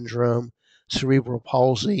Down syndrome, cerebral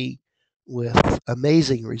palsy, with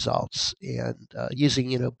amazing results, and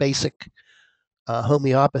using basic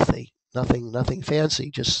homeopathy, nothing fancy,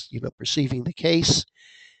 just perceiving the case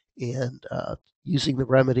and using the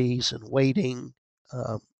remedies and waiting.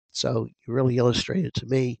 So you really illustrated to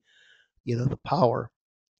me, the power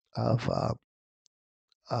of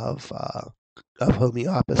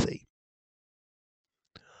homeopathy.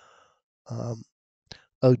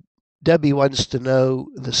 Oh, Debbie wants to know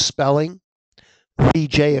the spelling.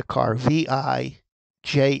 Vijayakar, Vijakar,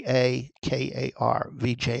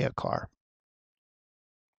 Vijayakar.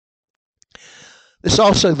 There's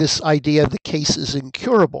also this idea of the case is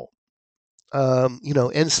incurable.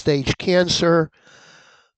 End-stage cancer,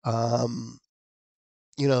 a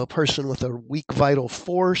person with a weak vital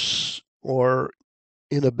force or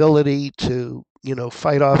inability to,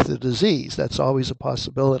 fight off the disease. That's always a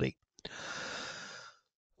possibility.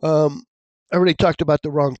 I already talked about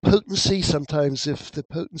the wrong potency. Sometimes if the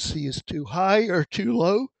potency is too high or too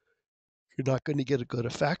low, you're not going to get a good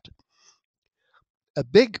effect. A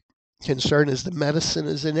big concern is the medicine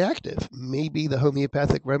is inactive. Maybe the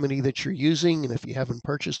homeopathic remedy that you're using, and if you haven't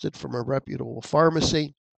purchased it from a reputable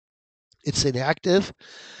pharmacy, it's inactive,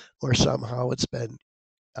 or somehow it's been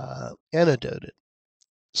antidoted.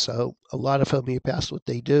 So a lot of homeopaths, what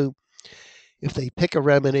they do, if they pick a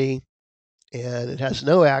remedy and it has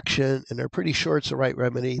no action and they're pretty sure it's the right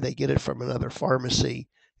remedy, they get it from another pharmacy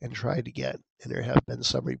and try it again. And there have been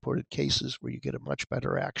some reported cases where you get a much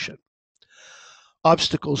better action.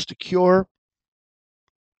 Obstacles to cure.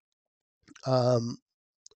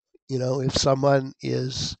 If someone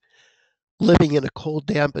is living in a cold,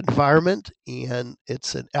 damp environment and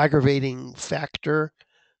it's an aggravating factor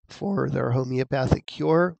for their homeopathic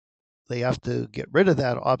cure, they have to get rid of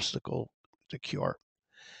that obstacle to cure.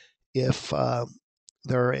 If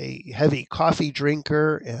they're a heavy coffee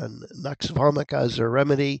drinker and Nux vomica is their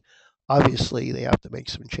remedy, obviously they have to make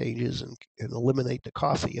some changes and eliminate the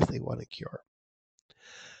coffee if they want to cure.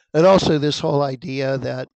 And also this whole idea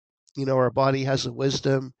that, our body has a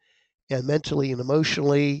wisdom, and mentally and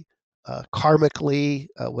emotionally, karmically,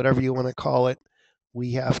 whatever you want to call it,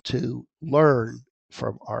 we have to learn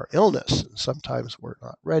from our illness. And sometimes we're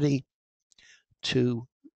not ready to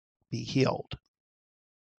be healed.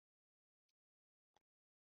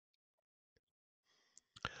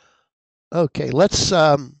 Okay, let's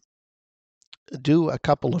do a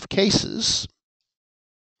couple of cases.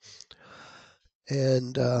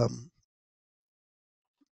 And of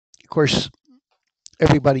course,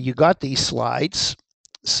 everybody, you got these slides,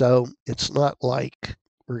 so it's not like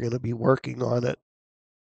we're going to be working on it.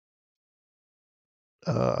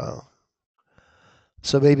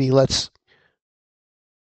 So maybe let's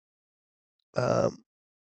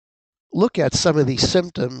look at some of these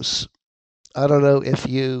symptoms. I don't know if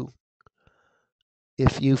you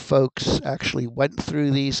folks actually went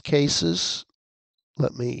through these cases.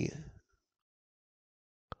 Let me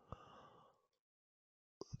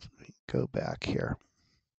go back here.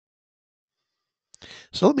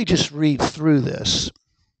 So let me just read through this.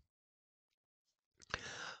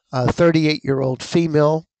 38-year-old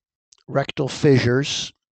female, rectal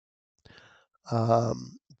fissures,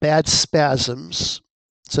 bad spasms.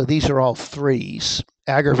 So these are all threes,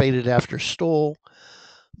 aggravated after stool,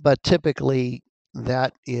 but typically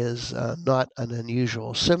that is not an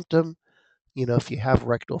unusual symptom. If you have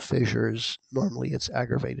rectal fissures, normally it's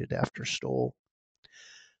aggravated after stool.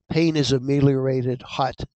 Pain is ameliorated,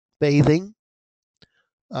 hot bathing.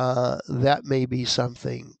 That may be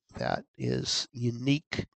something that is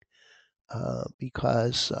unique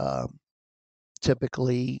because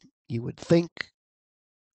typically you would think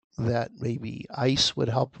that maybe ice would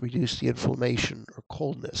help reduce the inflammation or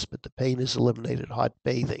coldness, but the pain is eliminated, hot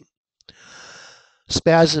bathing.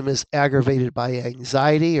 Spasm is aggravated by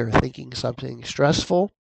anxiety or thinking something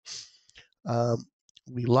stressful.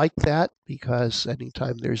 We like that because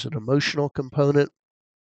anytime there's an emotional component,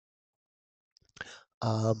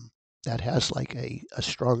 that has like a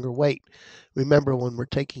stronger weight. Remember, when we're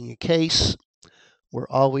taking a case, we're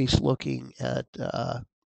always looking at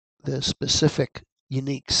the specific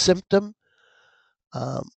unique symptom,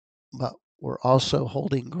 but we're also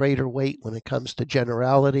holding greater weight when it comes to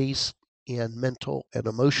generalities and mental and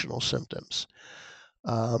emotional symptoms.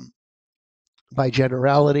 By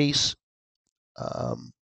generalities,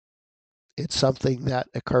 it's something that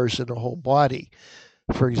occurs in the whole body.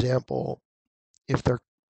 For example, if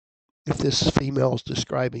this female is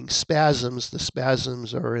describing spasms, the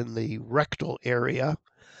spasms are in the rectal area.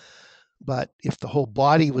 But if the whole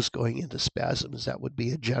body was going into spasms, that would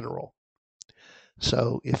be a general.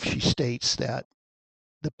 So if she states that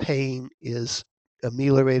the pain is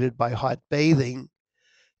ameliorated by hot bathing,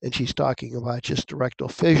 and she's talking about just rectal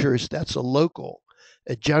fissures, that's a local.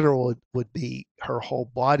 A general would be her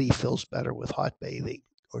whole body feels better with hot bathing,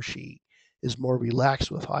 or she is more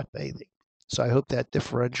relaxed with hot bathing. So I hope that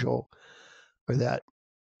differential or that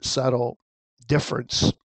subtle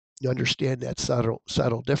difference, you understand that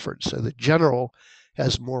subtle difference. So the general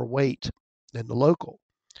has more weight than the local.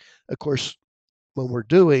 Of course, when we're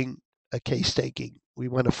doing a case taking, we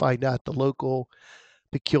want to find out the local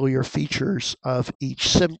peculiar features of each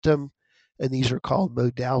symptom, and these are called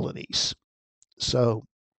modalities. So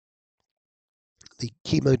the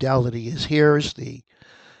key modality is here is the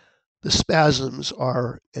spasms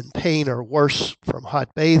are and pain are worse from hot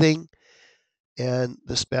bathing, and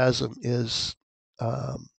the spasm is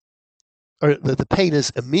or the pain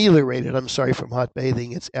is ameliorated, from hot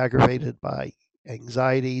bathing. It's aggravated by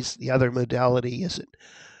anxieties. The other modality is it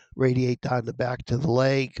radiate down the back to the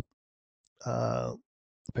leg. The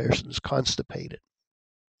person's constipated.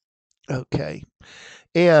 Okay.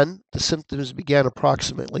 And the symptoms began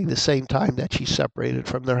approximately the same time that she separated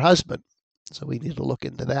from their husband. So we need to look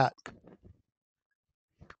into that.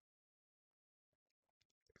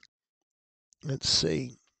 Let's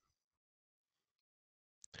see.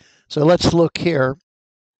 So let's look here.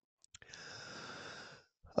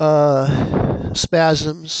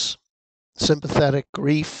 Spasms, sympathetic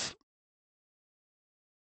grief.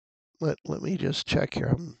 Let me just check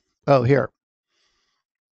here. Oh, here.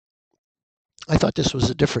 I thought this was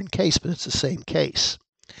a different case, but it's the same case.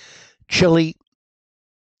 Chilly,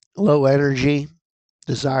 low energy,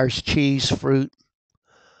 desires cheese, fruit,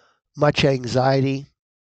 much anxiety,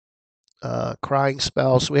 crying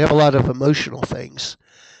spells. We have a lot of emotional things,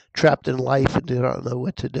 trapped in life and do not know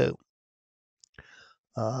what to do.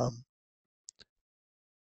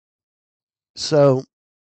 So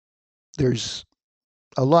there's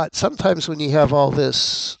a lot. Sometimes when you have all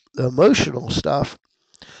this emotional stuff,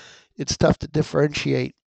 it's tough to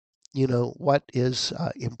differentiate, what is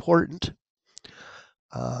important.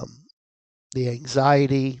 The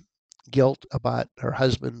anxiety, guilt about her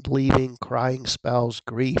husband leaving, crying spells,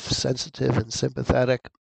 grief, sensitive and sympathetic.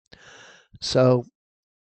 So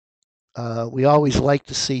we always like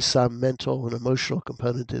to see some mental and emotional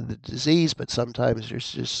component to the disease, but sometimes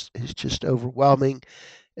it's just overwhelming,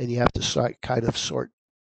 and you have to kind of sort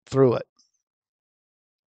through it.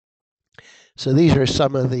 So these are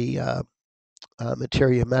some of the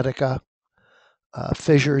materia medica,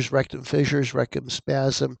 fissures, rectum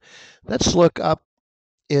spasm. Let's look up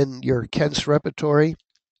in your Kent's repertory,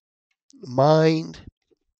 mind,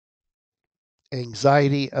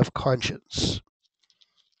 anxiety of conscience.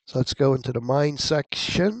 So let's go into the mind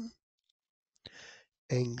section.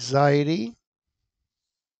 Anxiety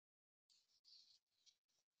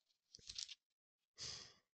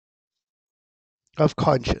of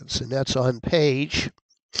conscience, and that's on page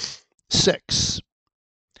 6.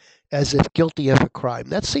 As if guilty of a crime.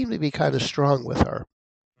 That seemed to be kind of strong with her.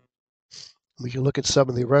 We can look at some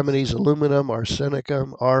of the remedies: aluminum,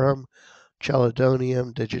 arsenicum, aurum,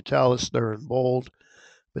 chelidonium, digitalis, they're in bold,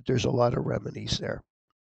 but there's a lot of remedies there.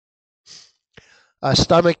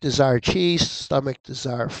 Stomach desire cheese, stomach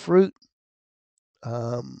desire fruit,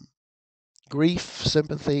 grief,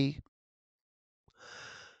 sympathy.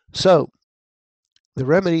 So the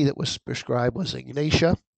remedy that was prescribed was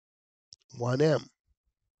Ignatia 1M.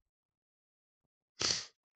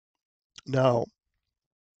 Now,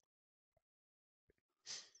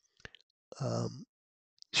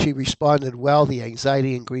 she responded well. The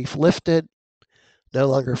anxiety and grief lifted. No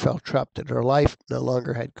longer felt trapped in her life. No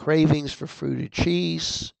longer had cravings for fruited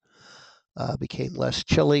cheese. Became less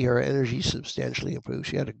chilly. Her energy substantially improved.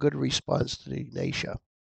 She had a good response to the Ignatia.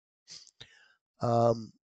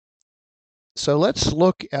 So let's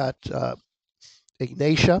look at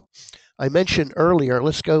Ignatia. I mentioned earlier,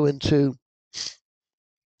 let's go into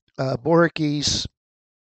Borichi's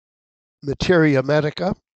Materia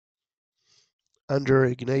Medica under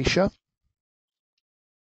Ignatia.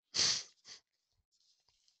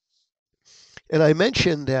 And I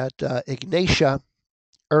mentioned that Ignatia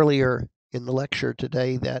earlier in the lecture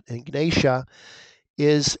today, that Ignatia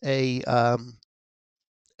is a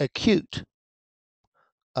acute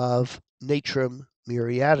of natrum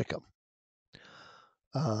muriaticum.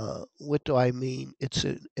 What do I mean? It's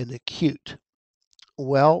an acute.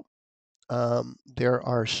 Well, there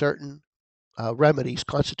are certain remedies,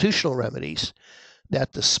 constitutional remedies,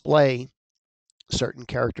 that display certain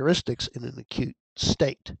characteristics in an acute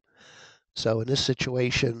state. So in this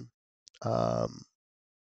situation,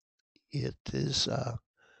 it is,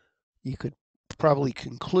 you could probably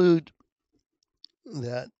conclude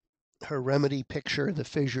that her remedy picture, the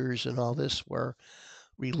fissures and all this, were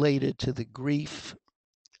related to the grief,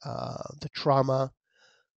 the trauma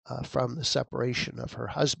from the separation of her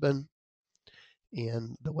husband,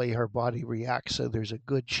 and the way her body reacts. So there's a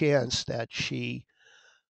good chance that she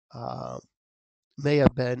may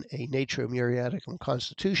have been a natrum muriaticum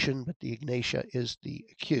constitution, but the Ignatia is the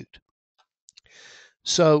acute.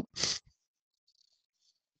 So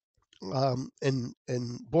in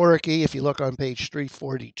Borichi, if you look on page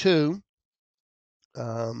 342,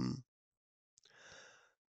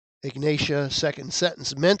 Ignatia, second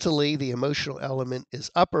sentence, mentally the emotional element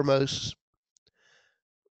is uppermost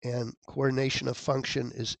and coordination of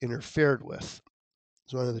function is interfered with.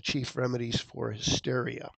 It's one of the chief remedies for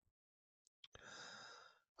hysteria.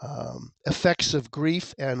 Effects of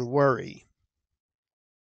grief and worry.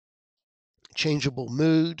 Changeable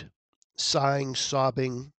mood, sighing,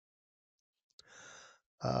 sobbing.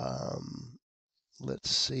 Let's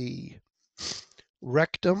see.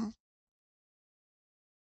 Rectum.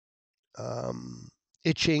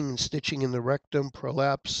 Itching and stitching in the rectum,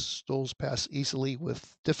 prolapse, stools pass easily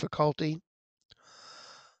with difficulty.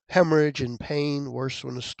 Hemorrhage and pain, worse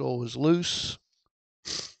when a stool is loose.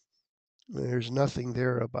 There's nothing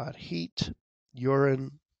there about heat,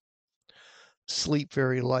 urine, sleep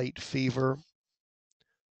very light, fever.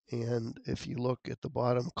 And if you look at the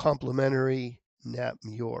bottom, complementary, nap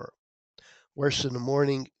mure. Worse in the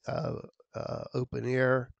morning, open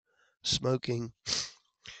air, smoking.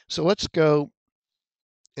 So let's go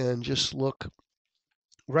and just look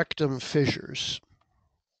rectum fissures.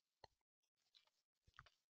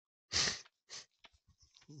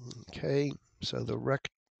 Okay, so the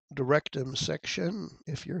rectum section,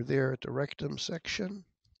 if you're there at the rectum section.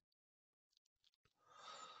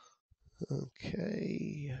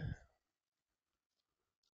 Okay.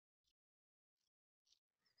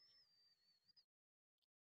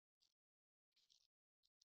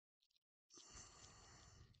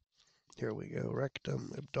 Here we go,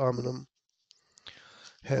 rectum, abdominum,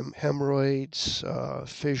 hemorrhoids,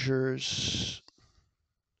 fissures.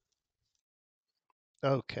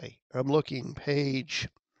 Okay, I'm looking page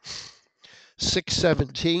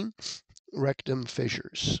 617, rectum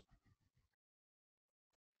fissures.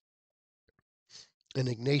 And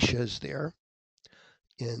Ignatia is there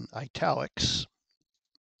in italics.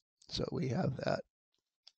 So we have that.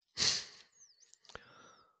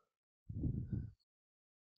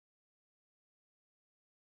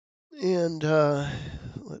 And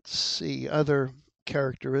let's see, other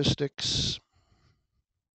characteristics.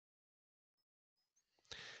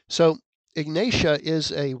 So Ignatia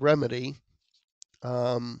is a remedy.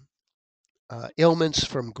 Ailments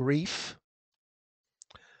from grief.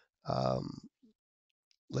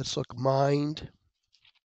 Let's look mind.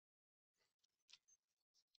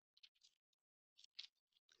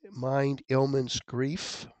 Mind, ailments,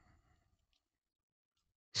 grief.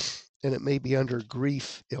 And it may be under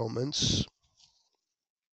grief ailments.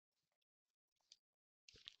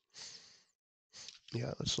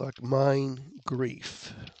 Yeah, let's look mind,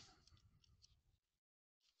 grief.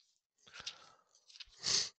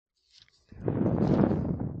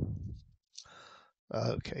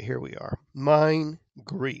 Okay, here we are. Mind,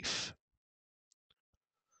 grief.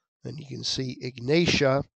 And you can see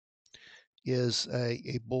Ignatia is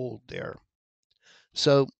a bold there.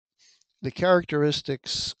 So the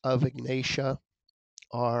characteristics of Ignatia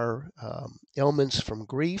are ailments from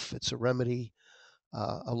grief. It's a remedy,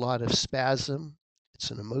 a lot of spasm. It's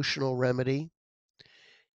an emotional remedy.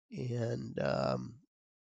 And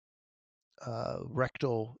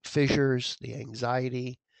rectal fissures, the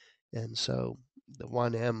anxiety. And so the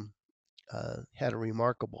 1M had a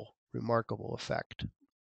remarkable effect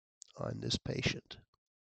on this patient.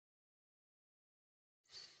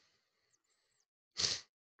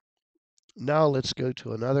 Now let's go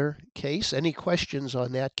to another case. Any questions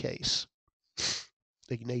on that case?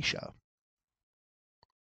 Ignatia.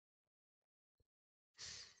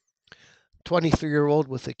 23-year-old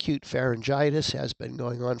with acute pharyngitis, has been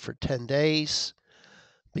going on for 10 days.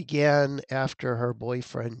 Began after her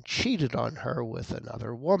boyfriend cheated on her with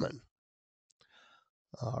another woman.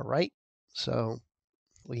 All right, so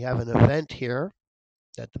we have an event here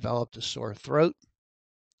that developed a sore throat.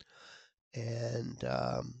 And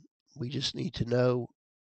we just need to know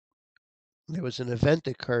there was an event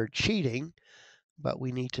that occurred cheating, but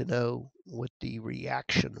we need to know what the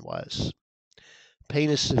reaction was. Pain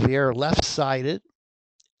is severe, left-sided,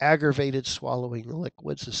 aggravated swallowing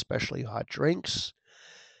liquids, especially hot drinks.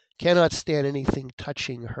 Cannot stand anything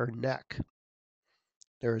touching her neck.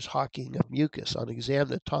 There is hawking of mucus. On exam,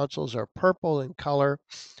 the tonsils are purple in color.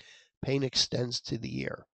 Pain extends to the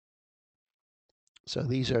ear. So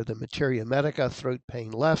these are the materia medica: throat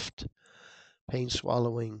pain left, pain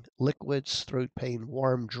swallowing liquids, throat pain,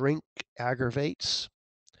 warm drink aggravates,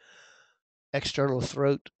 external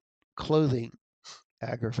throat clothing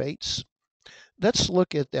aggravates. Let's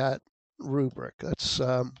look at that rubric. Let's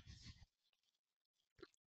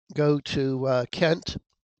go to Kent,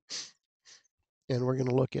 and we're going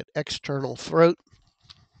to look at external throat.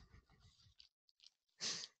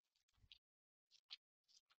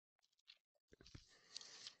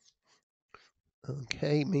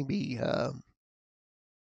 Okay, maybe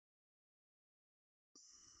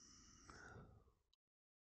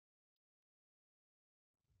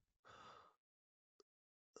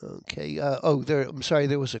okay. I'm sorry,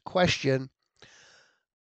 there was a question.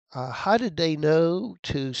 How did they know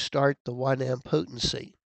to start the 1M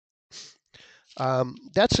potency?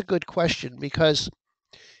 That's a good question, because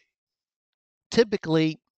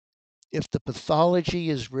typically, if the pathology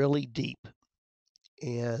is really deep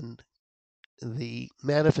and the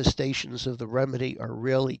manifestations of the remedy are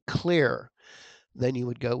really clear, then you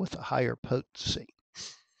would go with a higher potency.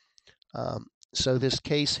 So this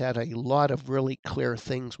case had a lot of really clear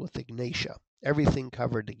things with Ignatia. Everything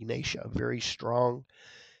covered Ignatia, very strong,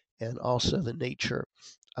 and also the nature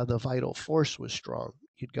of the vital force was strong.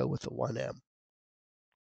 You'd go with the 1M.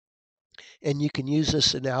 And you can use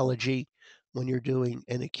this analogy when you're doing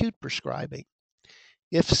an acute prescribing.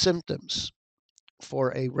 If symptoms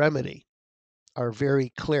for a remedy are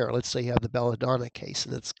very clear, let's say you have the belladonna case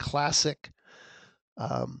and it's classic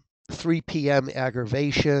 3 p.m.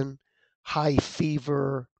 aggravation, high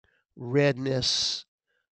fever, redness,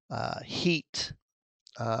 heat,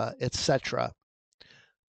 etc.,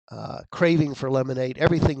 craving for lemonade,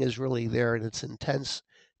 everything is really there and it's intense,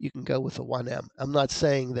 you can go with a 1M. I'm not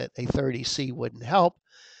saying that a 30C wouldn't help,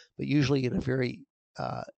 but usually in a very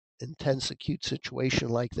intense acute situation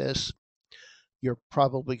like this, you're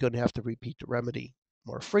probably going to have to repeat the remedy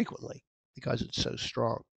more frequently because it's so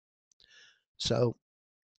strong. So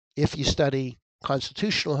if you study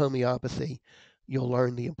constitutional homeopathy, you'll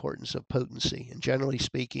learn the importance of potency. And generally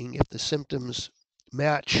speaking, if the symptoms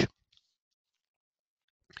match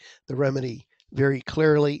the remedy very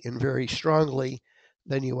clearly and very strongly,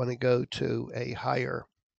 then you want to go to a higher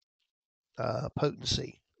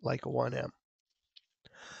potency, like a 1M.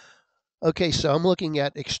 Okay, so I'm looking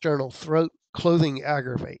at external throat. Clothing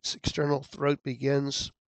aggravates. External throat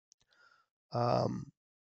begins on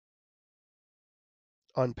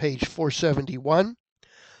page 471.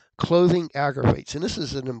 Clothing aggravates. And this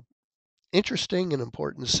is an interesting and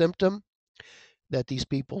important symptom that these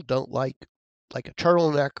people don't like a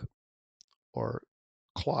turtleneck or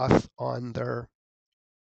cloth on their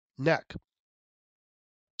neck.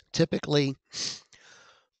 Typically,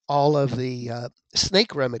 all of the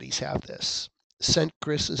snake remedies have this.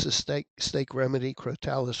 Centris is a snake remedy,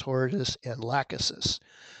 Crotalus horridus, and Lachesis,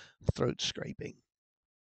 throat scraping.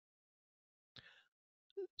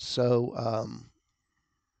 So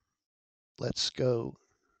let's go.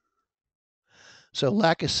 So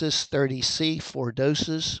Lachesis 30C, 4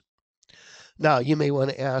 doses. Now, you may want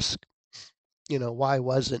to ask, why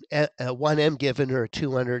wasn't a 1M given or a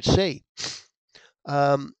 200C?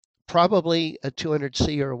 Probably a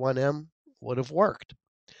 200C or a 1M would have worked.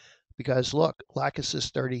 Because look,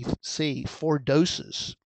 Lachesis 30C, 4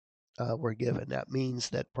 doses were given. That means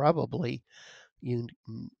that probably you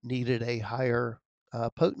needed a higher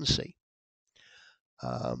potency.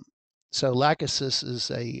 So Lachesis is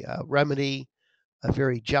a remedy, a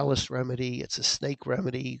very jealous remedy. It's a snake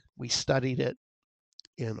remedy. We studied it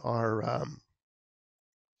in our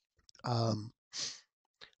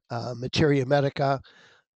Materia Medica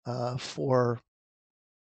for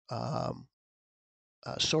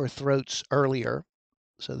sore throats earlier.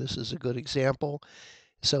 So this is a good example.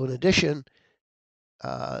 So in addition,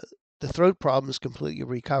 the throat problem is completely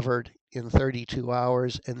recovered in 32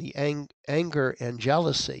 hours, and the anger and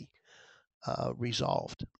jealousy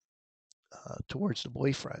resolved towards the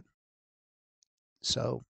boyfriend.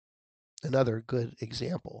 So another good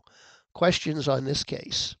example. Questions on this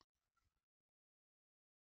case?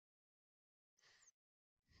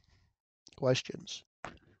 Questions?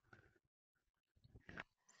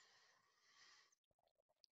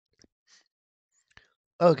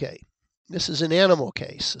 Okay, this is an animal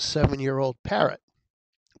case, a 7-year-old parrot.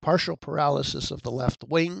 Partial paralysis of the left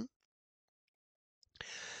wing,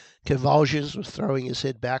 convulsions with throwing his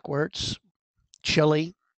head backwards,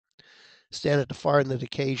 chilly, stand at the far end of the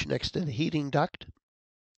cage next to the heating duct.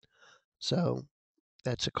 So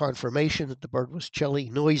that's a confirmation that the bird was chilly,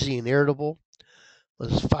 noisy, and irritable.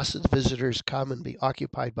 Was fuss at visitors come and be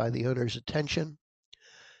occupied by the owner's attention.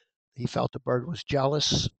 He felt the bird was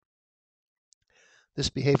jealous. This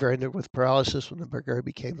behavior ended with paralysis when the bird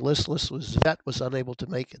became listless. The vet was unable to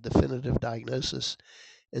make a definitive diagnosis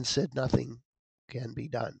and said nothing can be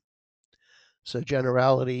done. So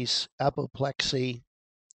generalities: apoplexy,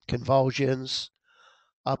 convulsions,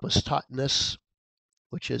 apostotinus,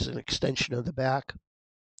 which is an extension of the back,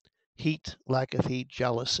 heat, lack of heat,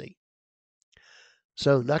 jealousy.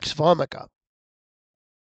 So nux vomica.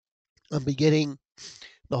 I'm beginning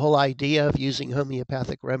the whole idea of using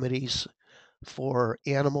homeopathic remedies for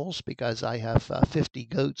animals because I have 50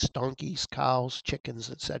 goats, donkeys, cows, chickens,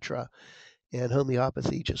 etc. And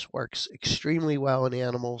homeopathy just works extremely well in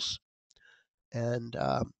animals. And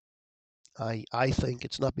I think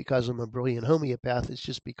it's not because I'm a brilliant homeopath, it's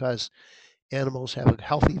just because animals have a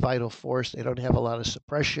healthy vital force. They don't have a lot of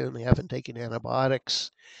suppression. They haven't taken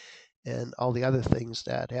antibiotics and all the other things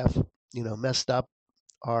that have, messed up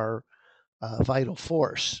our vital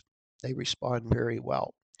force. They respond very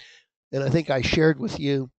well. And I think I shared with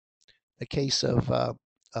you a case of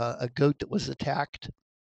a goat that was attacked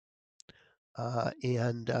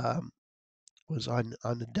and was on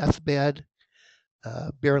the deathbed,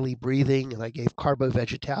 barely breathing, and I gave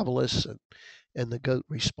Carbo-Vegetabilis, and the goat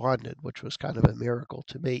responded, which was kind of a miracle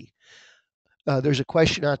to me. There's a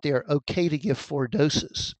question out there, okay to give 4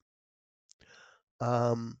 doses.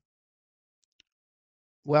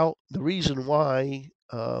 Well, the reason why,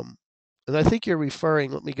 and I think you're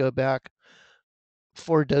referring, let me go back,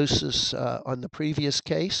 4 doses on the previous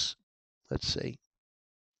case. Let's see.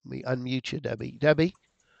 Let me unmute you, Debbie. Debbie?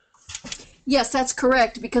 Yes, that's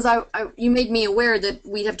correct, because you made me aware that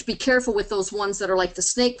we have to be careful with those ones that are like the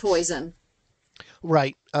snake poison.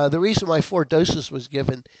 Right. The reason why 4 doses was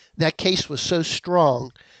given, that case was so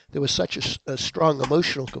strong, there was such a strong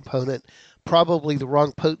emotional component, probably the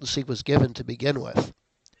wrong potency was given to begin with.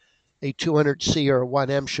 A 200C or a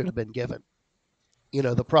 1M should have been given. You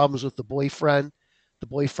know, the problems with the boyfriend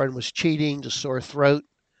was cheating, the sore throat,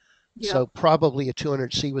 so Yep. probably a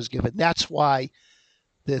 200C was given. That's why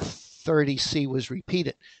the 30C was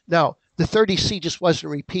repeated. Now, the 30C just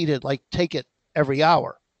wasn't repeated like take it every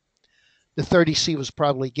hour. The 30C was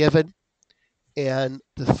probably given, and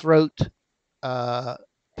the throat uh,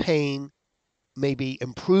 pain maybe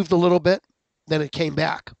improved a little bit, then it came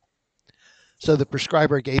back. So the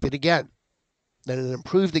prescriber gave it again. Then it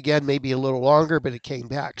improved again, maybe a little longer, but it came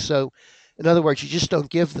back. So, in other words, you just don't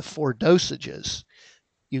give the 4 dosages.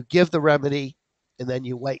 You give the remedy and then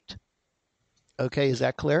you wait. Okay, is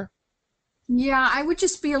that clear? Yeah, I would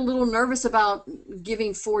just be a little nervous about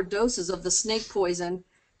giving 4 doses of the snake poison.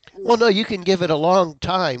 Well, no, you can give it a long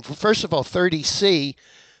time. First of all, 30C,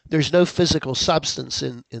 there's no physical substance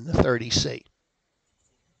in the 30C,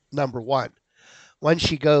 number one.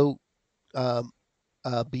 Once you go um,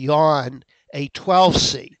 beyond a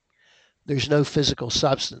 12C, there's no physical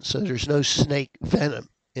substance, so there's no snake venom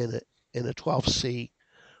in a 12C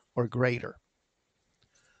or greater.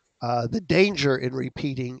 The danger in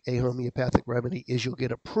repeating a homeopathic remedy is you'll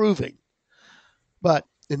get a proving. But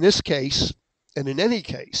in this case, and in any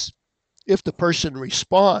case, if the person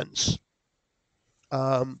responds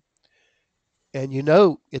um, and you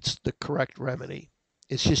know it's the correct remedy,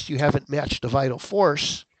 it's just you haven't matched the vital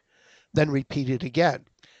force, then repeat it again.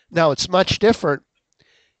 Now, it's much different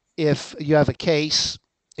if you have a case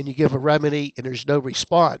and you give a remedy and there's no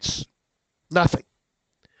response, nothing.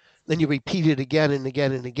 Then you repeat it again and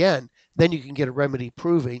again and again, then you can get a remedy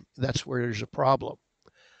proving that's where there's a problem.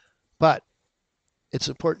 But it's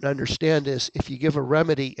important to understand is if you give a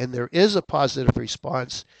remedy and there is a positive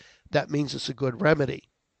response, that means it's a good remedy.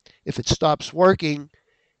 If it stops working,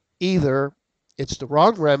 either it's the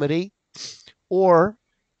wrong remedy or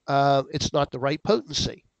it's not the right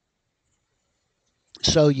potency.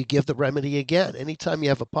 So you give the remedy again. Anytime you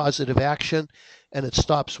have a positive action and it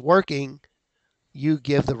stops working, you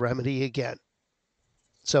give the remedy again.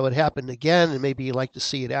 So it happened again, and maybe you like to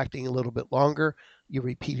see it acting a little bit longer, you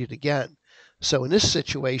repeat it again. So in this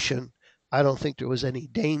situation, I don't think there was any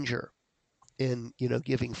danger in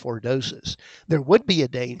giving 4 doses. There would be a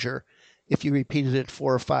danger if you repeated it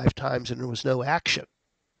 4 or 5 times and there was no action.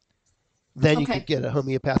 Then you could Okay. get a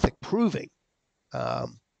homeopathic proving.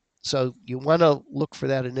 Um, so you want to look for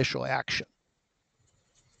that initial action.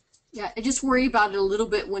 Yeah, I just worry about it a little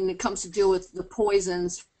bit when it comes to deal with the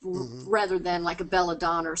poisons Hmm. rather than like a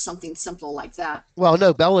belladonna or something simple like that. Well,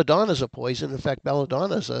 no, belladonna is a poison. In fact,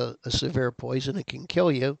 belladonna is a severe poison. It can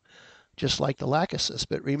kill you, just like the lachesis.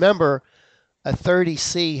 But remember, a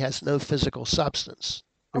 30C has no physical substance.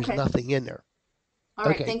 There's Okay. nothing in there. All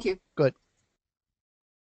right. Okay, Thank you. good.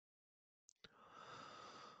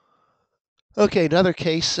 Okay, another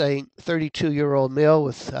case, a 32-year-old male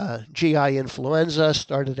with GI influenza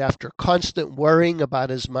started after constant worrying about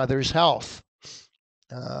his mother's health.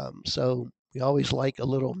 So we always like a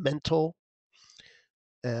little mental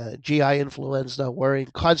GI influenza, worrying,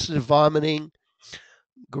 constant vomiting,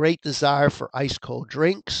 great desire for ice cold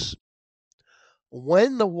drinks.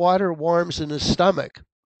 When the water warms in his stomach,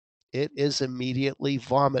 it is immediately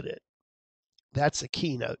vomited. That's a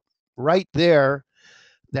keynote. Right there,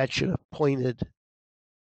 that should have pointed,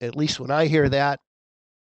 at least when I hear that,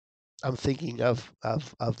 I'm thinking of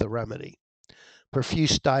the remedy.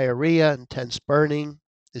 Profuse diarrhea, intense burning.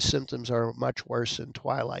 The symptoms are much worse in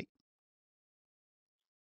twilight.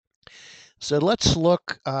 So let's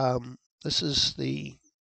look. This is the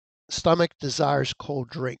stomach desires cold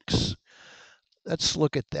drinks. Let's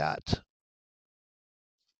look at that.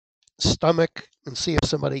 Stomach and see if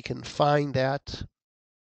somebody can find that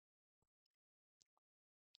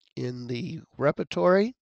in the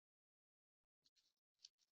repertory.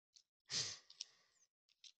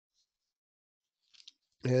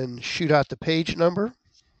 And shoot out the page number.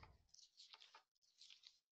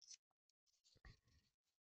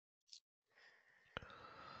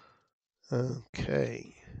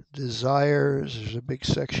 Okay. Desires, there's a big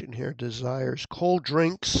section here. Desires cold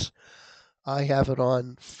drinks. I have it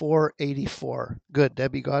on 484. Good.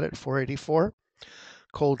 Debbie got it, 484.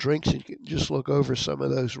 Cold drinks. You can just look over some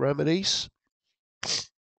of those remedies.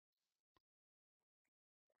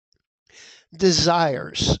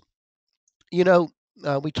 Desires. You know,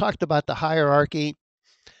 we talked about the hierarchy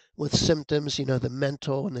with symptoms, the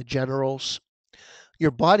mental and the generals.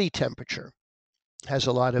 Your body temperature has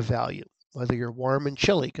a lot of value, whether you're warm and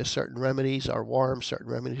chilly, because certain remedies are warm, certain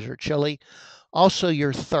remedies are chilly. Also,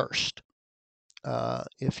 your thirst.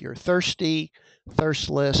 If you're thirsty,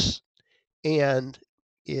 thirstless, and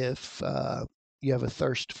if you have a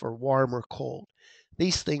thirst for warm or cold,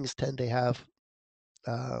 these things tend to have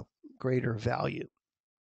greater value.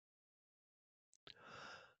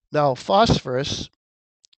 Now, phosphorus,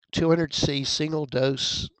 200C single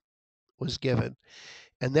dose was given,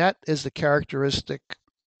 and that is the characteristic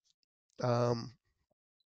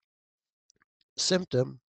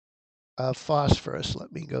symptom of phosphorus.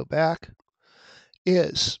 Let me go back.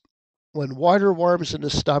 Is when water warms in the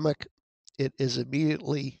stomach, it is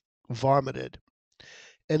immediately vomited.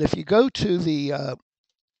 And if you go to the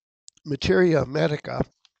Materia Medica,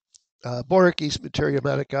 Boraci's Materia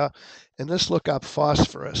Medica, and let's look up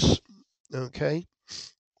phosphorus. Okay.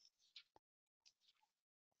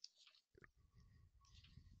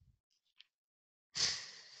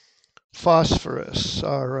 Phosphorus.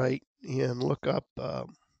 All right. And look up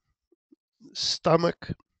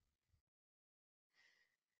stomach.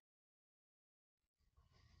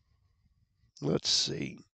 Let's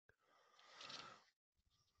see.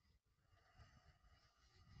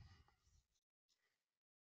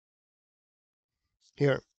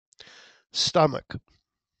 Here. Stomach.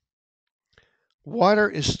 Water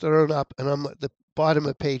is thrown up, and I'm at the bottom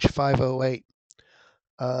of page 508.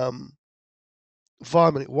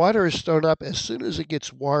 Vomiting. Water is thrown up as soon as it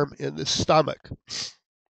gets warm in the stomach.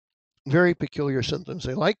 Very peculiar symptoms.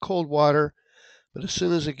 They like cold water, but as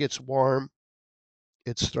soon as it gets warm,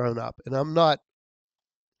 it's thrown up. And I'm not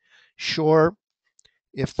sure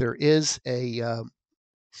if there is a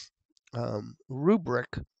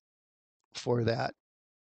rubric for that.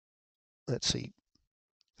 Let's see.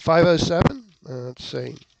 507? Let's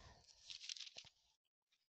see.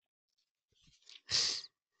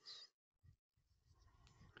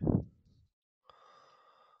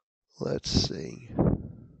 Let's see.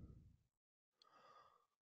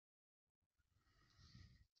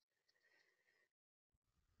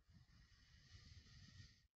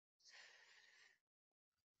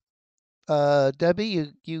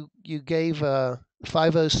 Debbie, you gave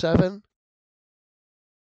 507.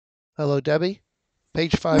 Hello, Debbie.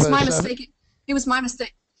 Page It was my 507. mistake. It was my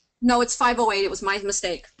mistake. No, it's 508. It was my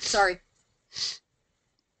mistake. Sorry.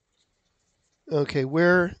 Okay,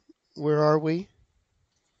 where are we?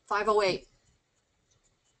 508.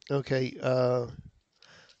 Okay,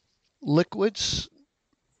 liquids.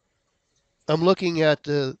 I'm looking at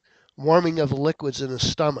the warming of the liquids in the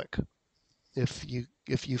stomach. If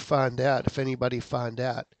you find that, if anybody find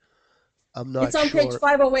that, I'm It's not on page sure.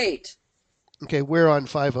 508. Okay, we're on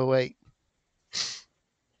 508.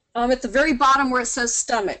 At the very bottom where it says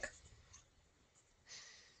stomach.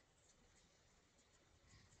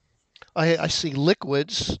 I see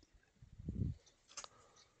liquids.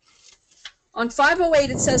 On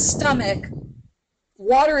 508 it says stomach.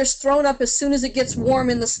 Water is thrown up as soon as it gets warm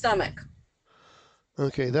in the stomach.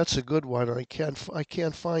 Okay, that's a good one. I can't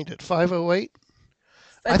find it. 508.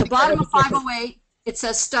 I At the think I have bottom a of different. 508 it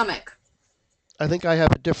says stomach. I think I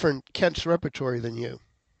have a different Kent's repertory than you.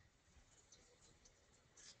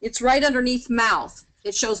 It's right underneath mouth.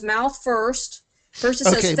 It shows mouth first. First it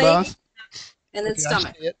says Okay, face mouth. and then Okay, I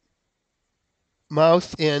stomach. see it.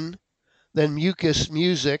 Mouth in, then mucus,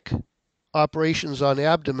 music, operations on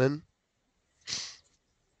abdomen.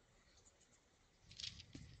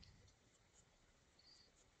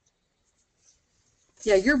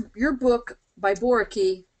 Yeah, your book by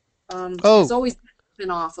Boraci has Oh, always been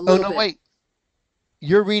off a oh little no, bit. wait.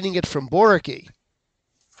 You're reading it from Boraci.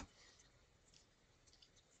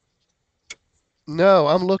 No,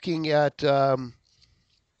 I'm looking at. The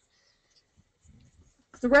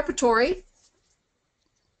repertory.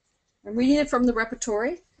 I'm reading it from the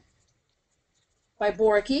repertory by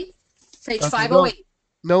Boraci, page Okay, no,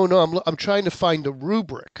 508. I'm trying to find the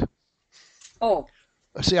rubric. Oh,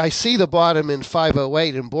 See, I see the bottom in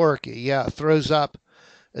 508 in Boraci. Yeah, it throws up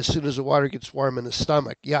as soon as the water gets warm in the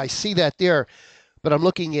stomach. Yeah, I see that there, but I'm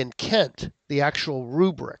looking in Kent, the actual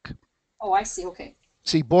rubric. oh, I see. Okay.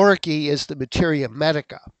 See, Boraci is the Materia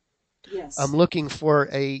Medica. I'm Yes. looking for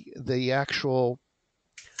the actual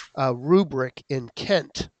rubric in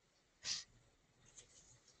Kent.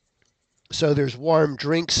 So there's warm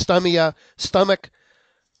drinks, stomach.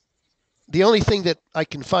 The only thing that I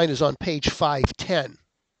can find is on page 510.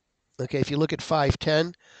 Okay, if you look at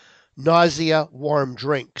 510, nausea, warm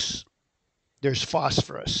drinks. There's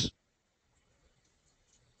phosphorus.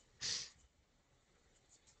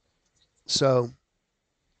 So,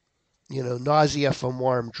 nausea from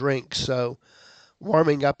warm drinks. So,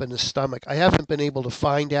 warming up in the stomach. I haven't been able to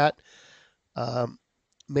find that. Um,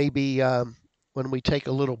 maybe when we take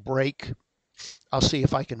a little break, I'll see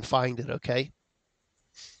if I can find it, okay?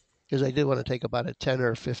 Because I did want to take about a 10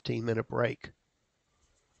 or 15-minute break.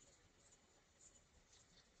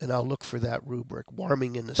 And I'll look for that rubric,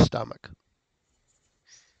 warming in the stomach.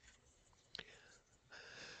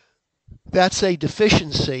 That's a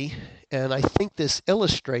deficiency, and I think this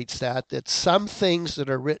illustrates that some things that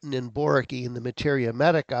are written in Boricke in the Materia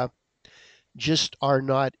Medica just are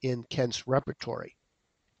not in Kent's repertory.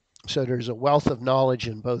 So there's a wealth of knowledge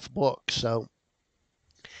in both books. So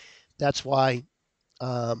that's why,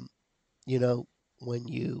 um, when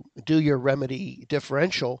you do your remedy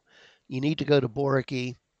differential, you need to go to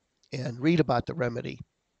Boricke and read about the remedy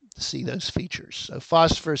to see those features. So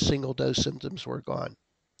phosphorus single dose symptoms were gone.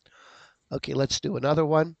 Okay, let's do another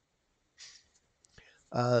one.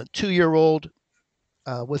 2-year-old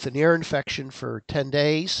with an ear infection for 10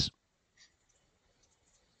 days.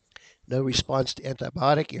 No response to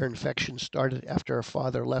antibiotic. Ear infection started after her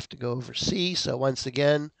father left to go overseas. So once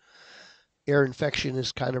again, ear infection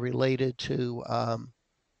is kind of related to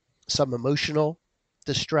some emotional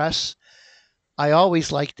distress. I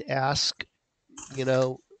always like to ask,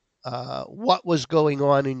 what was going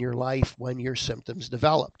on in your life when your symptoms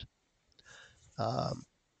developed? Um,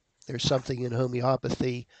 there's something in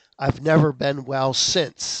homeopathy. I've never been well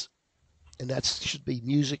since, and that should be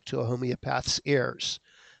music to a homeopath's ears.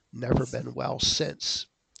 Never been well since,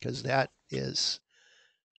 because that is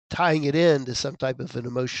tying it into some type of an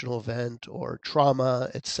emotional event or trauma,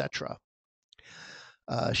 etc.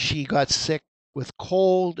 She got sick with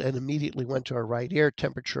cold and immediately went to her right ear,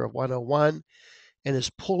 temperature of 101, and is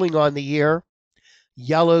pulling on the ear,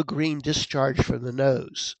 yellow-green discharge from the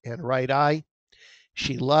nose and right eye.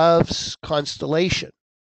 She loves constellation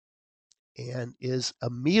and is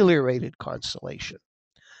ameliorated constellation.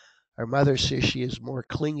 Her mother says she is more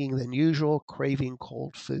clinging than usual, craving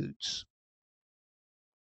cold foods.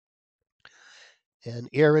 And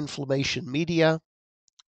ear inflammation media,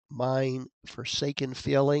 mind forsaken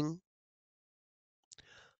feeling,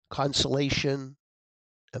 consolation,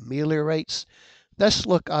 ameliorates. Let's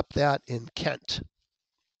look up that in Kent,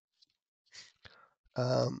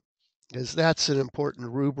 because that's an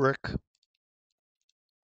important rubric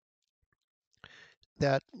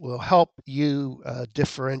that will help you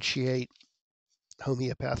differentiate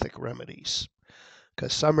homeopathic remedies.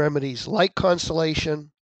 Because some remedies like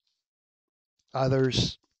consolation,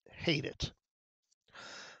 others hate it.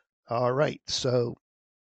 All right, so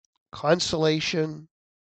consolation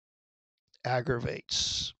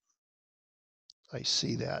aggravates. I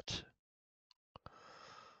see that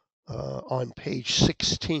on page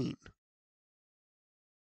 16.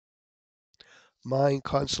 Mind,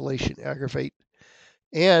 consolation, aggravate.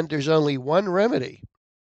 And there's only one remedy.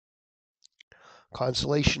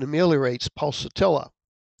 Consolation ameliorates, pulsatilla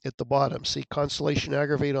at the bottom. See consolation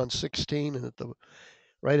aggravate on 16, and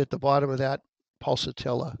right at the bottom of that,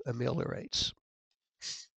 pulsatilla ameliorates.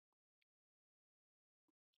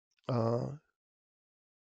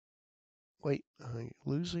 Wait, am I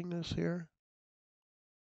losing this here?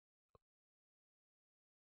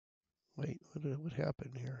 Wait, what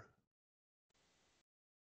happened here?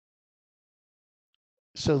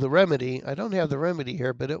 So the remedy, I don't have the remedy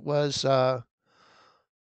here, but it was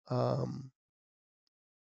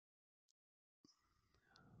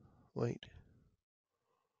wait.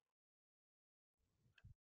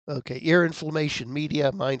 Okay, ear inflammation,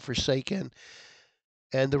 media, mind forsaken.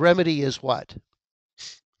 And the remedy is what?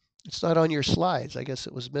 It's not on your slides. I guess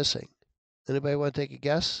it was missing. Anybody want to take a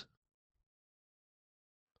guess?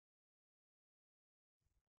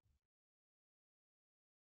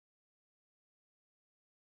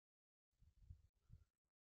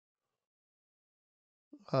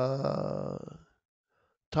 Uh,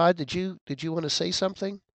 Todd, did you want to say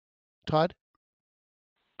something? Todd?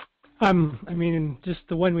 I mean, just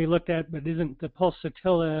the one we looked at, but isn't the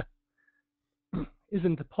pulsatilla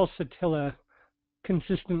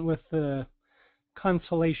consistent with the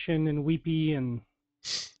consolation and weepy and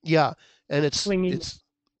Yeah, and it's clingy it's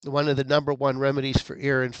one of the number one remedies for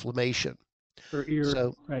ear inflammation. for ear?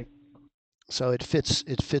 So Right. so it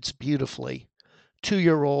fits beautifully.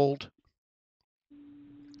 2-year-old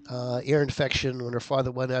ear infection when her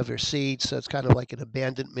father went overseas, so it's kind of like an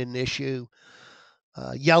abandonment issue.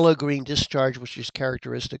 Yellow-green discharge, which is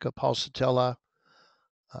characteristic of pulsatilla.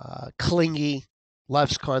 Clingy,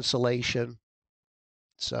 loves consolation.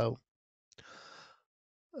 So,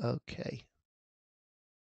 okay.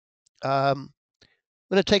 I'm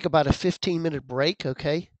going to take about a 15-minute break,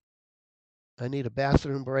 okay? I need a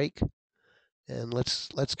bathroom break, and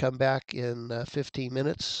let's come back in 15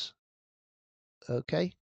 minutes.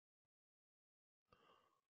 Okay.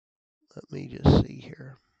 Let me just see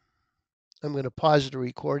here. I'm going to pause the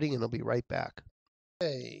recording and I'll be right back.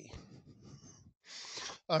 Okay.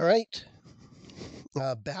 All right.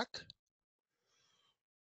 Back.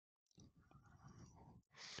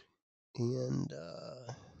 And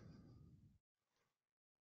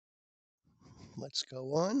let's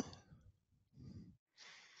go on.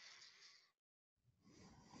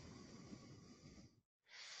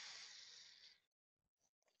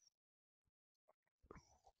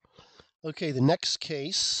 Okay, the next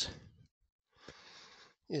case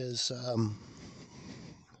is a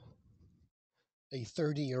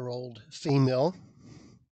 30-year-old female,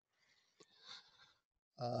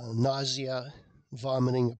 nausea,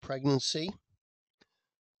 vomiting, a pregnancy,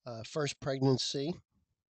 first pregnancy,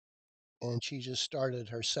 and she just started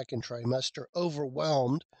her second trimester,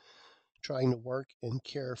 overwhelmed, trying to work and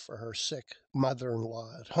care for her sick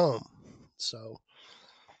mother-in-law at home. So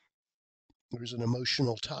there's an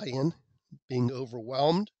emotional tie-in, being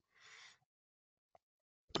overwhelmed,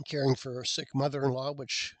 caring for her sick mother-in-law,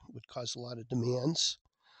 which would cause a lot of demands.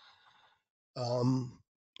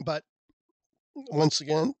 But once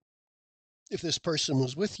again, if this person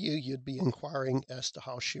was with you, you'd be inquiring as to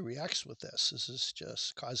how she reacts with this. Is this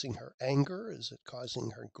just causing her anger? Is it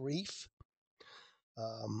causing her grief?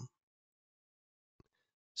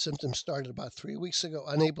 Symptoms started about 3 weeks ago,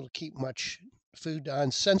 unable to keep much food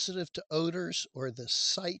down, sensitive to odors or the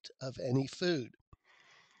sight of any food.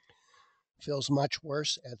 Feels much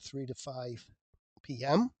worse at 3 to 5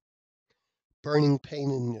 p.m. Burning pain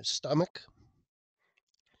in your stomach.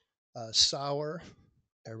 Sour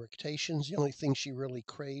irritations. The only thing she really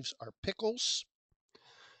craves are pickles,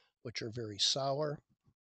 which are very sour,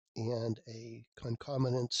 and a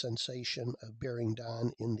concomitant sensation of bearing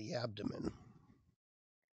down in the abdomen.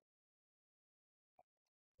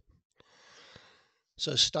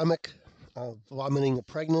 So stomach, vomiting a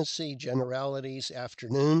pregnancy, generalities,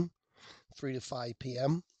 afternoon, 3 to 5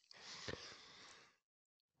 p.m.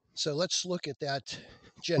 So let's look at that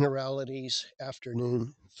generalities,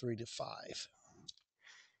 afternoon, 3 to 5.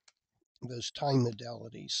 Those time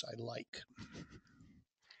modalities I like.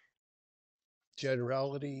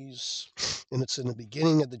 Generalities, and it's in the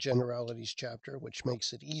beginning of the generalities chapter, which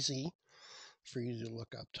makes it easy for you to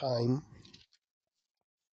look up time.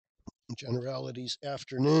 Generalities,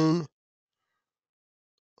 afternoon,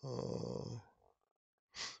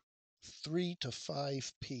 3 to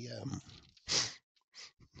 5 p.m.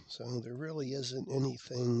 So there really isn't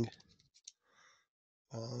anything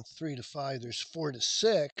 3 to 5. There's 4 to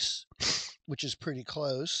 6, which is pretty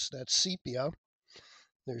close. That's sepia.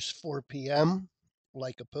 There's 4 p.m.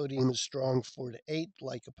 Lycopodium is strong. 4 to 8,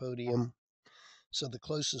 lycopodium. So the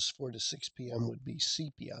closest 4 to 6 p.m. would be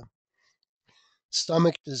sepia.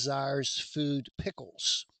 Stomach desires food,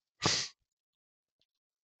 pickles.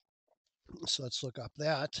 So let's look up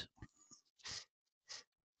that.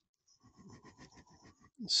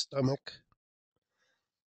 Stomach.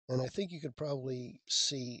 And I think you could probably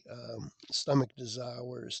see stomach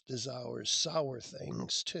desires sour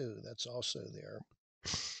things too. That's also there.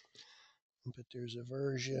 But there's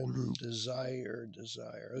aversion, desire.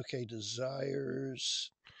 Okay,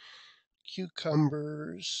 desires,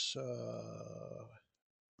 cucumbers,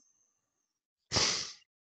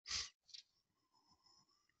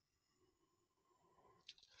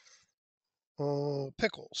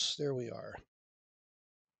 pickles. There we are.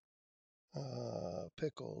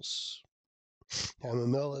 Pickles.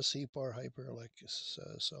 Hamamillus, hepar, hyperlecus,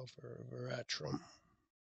 sulfur, veratrum.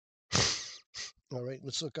 All right,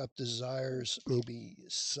 let's look up desires, maybe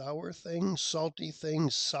sour things, salty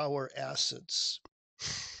things, sour acids.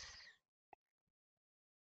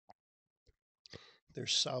 They're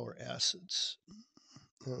sour acids.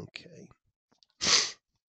 Okay.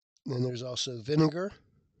 Then there's also vinegar.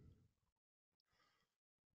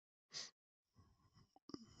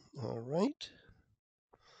 All right.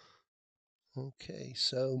 Okay,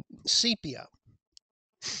 so sepia.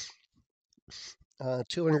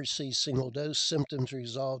 200 single dose, symptoms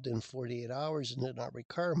resolved in 48 hours and did not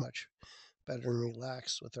recur much. Better and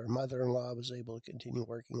relaxed with her mother-in-law, was able to continue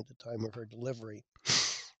working at the time of her delivery.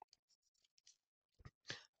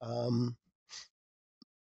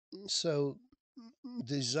 So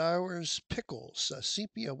desires pickles.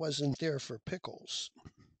 Sepia wasn't there for pickles.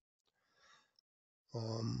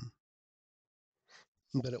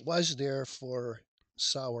 But it was there for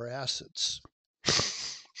sour acids.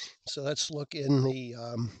 So let's look in the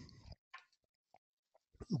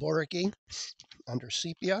Boricky under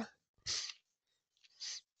sepia.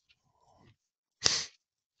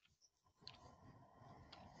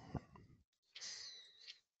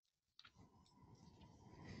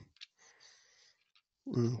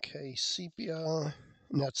 Okay, sepia,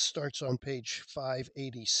 and that starts on page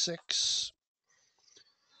 586.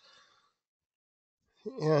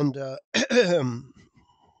 And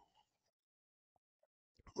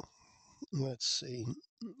let's see.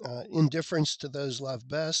 Indifference to those loved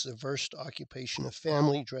best, averse to occupation of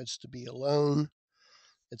family, dreads to be alone.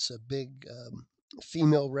 It's a big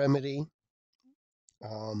female remedy.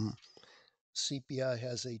 Sepia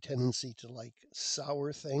has a tendency to like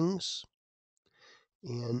sour things,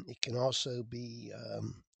 and it can also be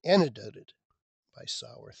antidoted by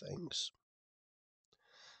sour things.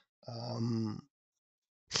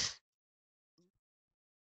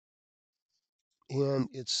 And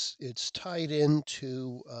it's tied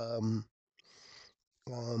into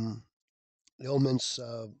ailments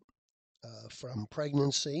from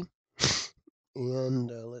pregnancy,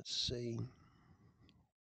 and let's see.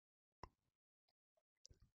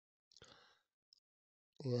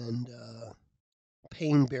 And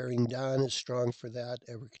pain bearing down is strong for that.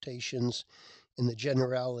 Irritations in the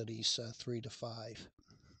generalities 3 to 5.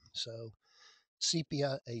 So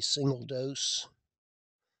sepia, a single dose.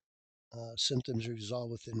 Symptoms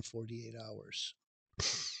resolve within 48 hours.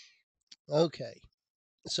 Okay,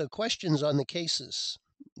 so questions on the cases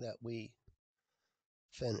that we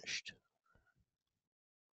finished.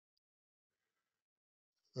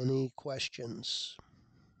 Any questions?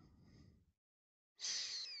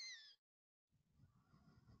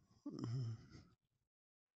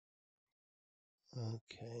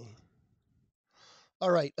 Okay.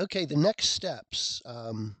 All right. Okay. The next steps.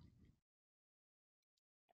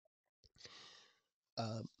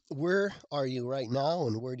 Where are you right now,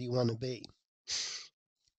 and where do you want to be?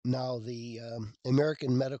 Now, the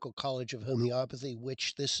American Medical College of Homeopathy,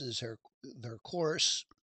 which this is their course,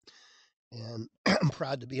 and I'm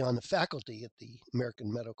proud to be on the faculty at the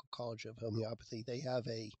American Medical College of Homeopathy. They have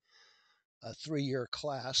a 3-year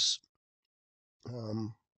class,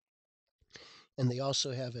 and they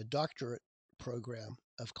also have a doctorate program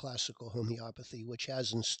of classical homeopathy, which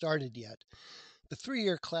hasn't started yet. The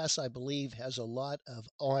 3-year class, I believe, has a lot of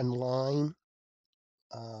online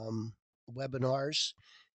webinars,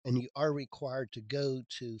 and you are required to go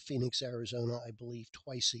to Phoenix, Arizona, I believe,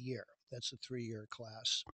 twice a year. That's a 3-year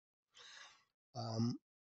class.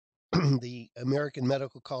 The American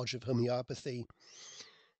Medical College of Homeopathy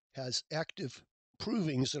has active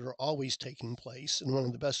provings that are always taking place, and one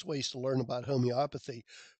of the best ways to learn about homeopathy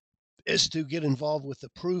is to get involved with the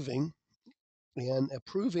proving. And a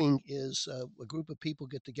proving is a group of people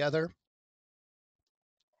get together.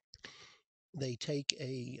 They take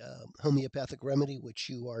a homeopathic remedy which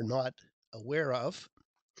you are not aware of,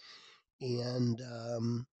 and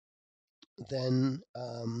then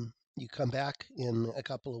you come back in a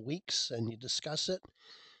couple of weeks and you discuss it.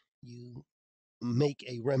 You make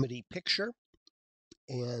a remedy picture,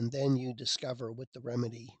 and then you discover what the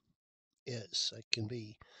remedy is. It can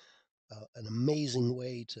be an amazing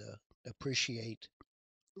way to appreciate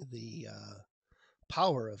the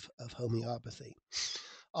power of homeopathy.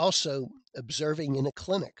 Also, observing in a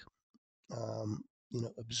clinic.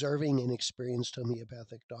 Observing an experienced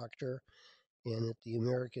homeopathic doctor, and at the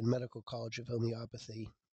American Medical College of Homeopathy,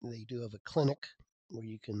 they do have a clinic where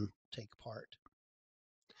you can take part.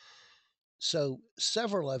 So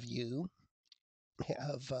several of you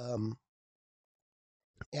have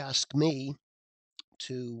asked me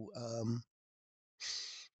to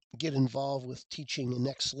get involved with teaching the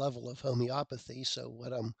next level of homeopathy. So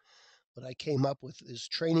what I came up with is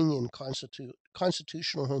training in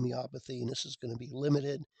constitutional homeopathy, and this is going to be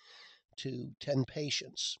limited to 10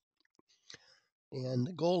 patients. And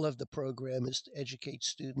the goal of the program is to educate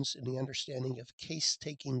students in the understanding of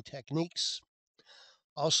case-taking techniques,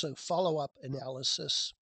 also follow-up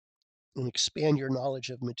analysis, and expand your knowledge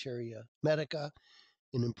of materia medica,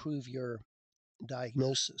 and improve your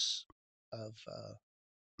diagnosis of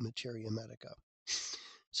materia medica.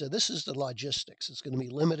 So this is the logistics. It's going to be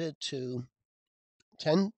limited to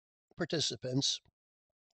 10 participants.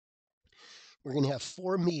 We're going to have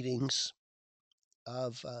 4 meetings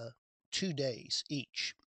of 2 days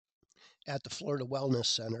each at the Florida Wellness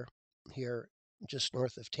Center here just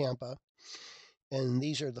north of Tampa. And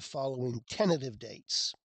these are the following tentative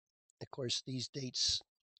dates. Of course, these dates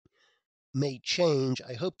may change.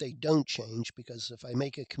 I hope they don't change, because if I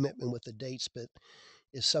make a commitment with the dates, but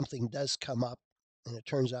if something does come up and it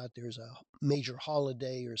turns out there's a major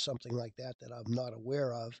holiday or something like that that I'm not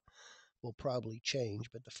aware of, will probably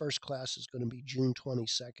change. But the first class is going to be June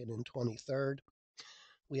 22nd and 23rd.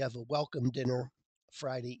 We have a welcome dinner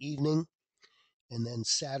Friday evening, and then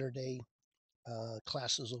Saturday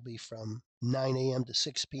classes will be from 9 a.m. to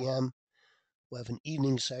 6 p.m. We'll have an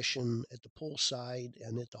evening session at the poolside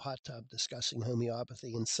and at the hot tub discussing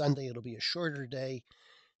homeopathy. And Sunday, it'll be a shorter day,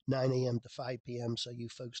 9 a.m. to 5 p.m., so you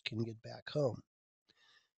folks can get back home.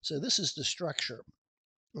 So this is the structure,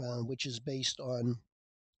 which is based on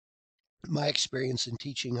my experience in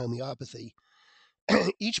teaching homeopathy.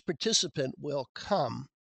 Each participant will come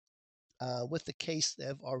with the case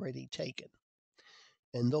they've already taken,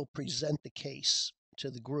 and they'll present the case to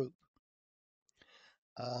the group.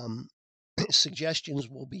 Suggestions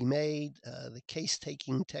will be made, the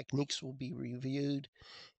case-taking techniques will be reviewed,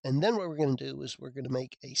 and then what we're going to do is we're going to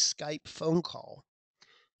make a Skype phone call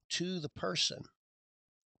to the person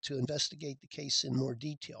to investigate the case in more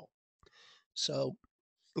detail. So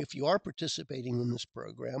if you are participating in this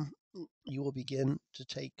program, you will begin to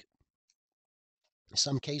take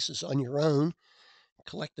some cases on your own,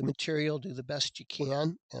 collect the material, do the best you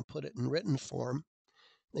can, and put it in written form.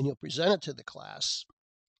 Then you'll present it to the class,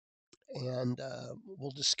 and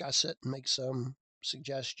we'll discuss it and make some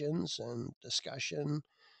suggestions and discussion,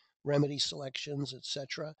 remedy selections,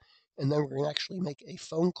 etc. And then we're going to actually make a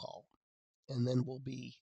phone call, and then we'll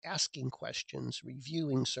be asking questions,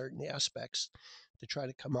 reviewing certain aspects to try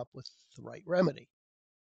to come up with the right remedy.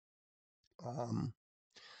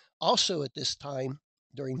 Also at this time,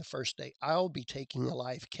 during the first day, I'll be taking a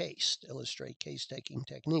live case to illustrate case-taking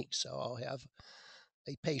techniques. So I'll have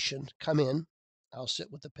a patient come in, I'll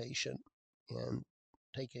sit with the patient and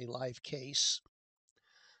take a live case,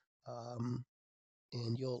 and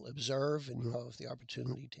you'll observe and you'll have the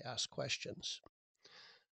opportunity to ask questions.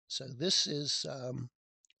 So this is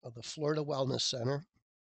the Florida Wellness Center.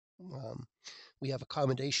 We have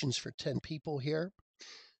accommodations for 10 people here.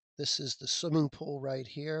 This is the swimming pool right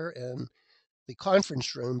here, and the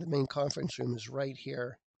conference room, the main conference room, is right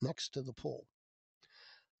here next to the pool.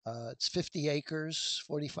 It's 50 acres,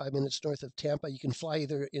 45 minutes north of Tampa. You can fly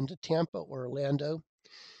either into Tampa or Orlando.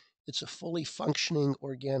 It's a fully functioning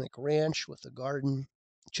organic ranch with a garden,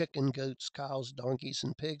 chicken, goats, cows, donkeys,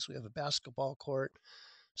 and pigs. We have a basketball court,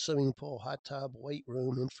 swimming pool, hot tub, weight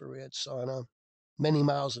room, infrared sauna, many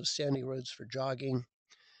miles of sandy roads for jogging.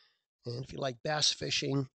 And if you like bass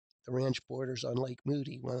fishing, the ranch borders on Lake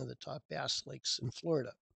Moody, one of the top bass lakes in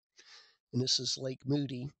Florida. And this is Lake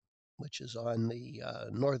Moody, which is on the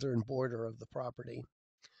northern border of the property.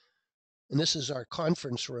 And this is our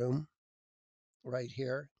conference room right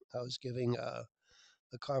here. I was giving a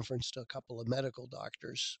conference to a couple of medical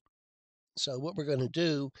doctors. So what we're going to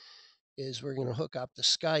do is we're going to hook up the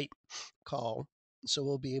Skype call, so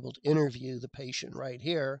we'll be able to interview the patient right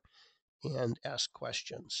here and ask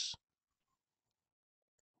questions.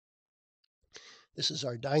 This is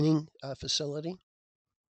our dining facility.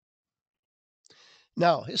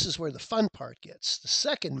 Now, this is where the fun part gets, the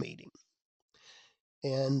second meeting.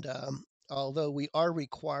 And although we are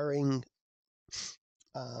requiring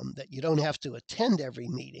that you don't have to attend every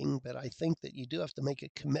meeting, but I think that you do have to make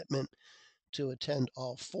a commitment to attend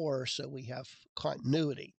all 4 so we have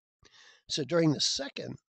continuity. So during the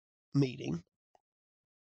second meeting,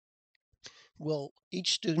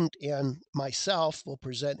 each student and myself will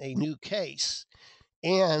present a new case,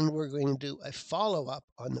 and we're going to do a follow-up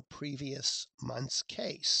on the previous month's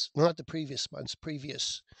case. Well, not the previous month's,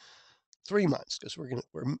 previous 3 months, because we're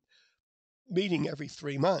meeting every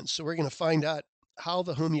 3 months. So we're going to find out how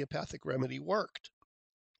the homeopathic remedy worked.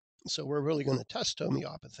 So we're really going to test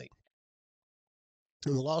homeopathy.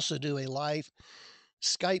 And we'll also do a live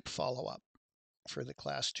Skype follow-up for the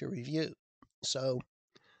class to review. So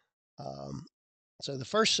the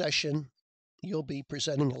first session, you'll be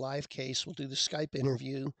presenting a live case. We'll do the Skype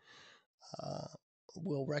interview.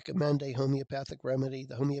 We'll recommend a homeopathic remedy.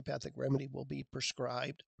 The homeopathic remedy will be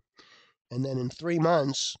prescribed. And then in 3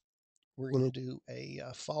 months, we're going to do a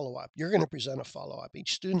follow-up. You're going to present a follow-up.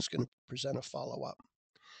 Each student's going to present a follow-up.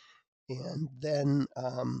 And then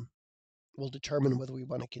we'll determine whether we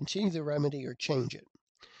want to continue the remedy or change it.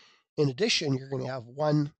 In addition, you're going to have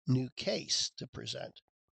 1 new case to present.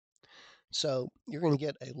 So you're going to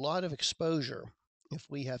get a lot of exposure. If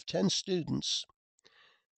we have 10 students,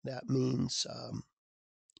 that means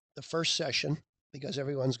the first session, because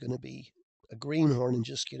everyone's going to be a greenhorn and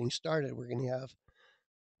just getting started, we're going to have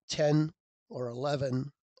 10 or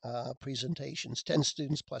 11 presentations, 10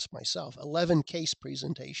 students plus myself, 11 case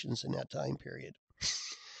presentations in that time period.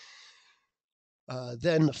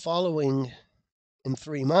 Then the following, in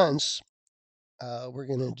 3 months, we're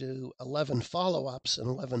going to do 11 follow-ups and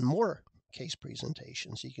 11 more case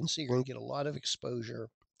presentations. You can see you're going to get a lot of exposure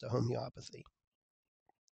to homeopathy.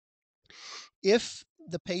 If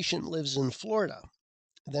the patient lives in Florida,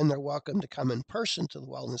 then they're welcome to come in person to the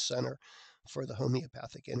Wellness Center for the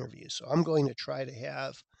homeopathic interview. So I'm going to try to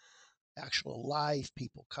have actual live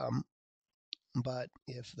people come. But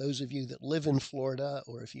if those of you that live in Florida,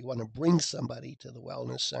 or if you want to bring somebody to the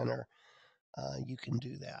Wellness Center, you can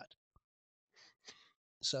do that.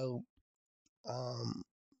 So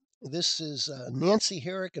this is Nancy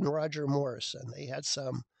Herrick and Roger Morrison. They had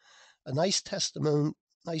a nice testimony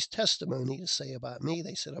to say about me.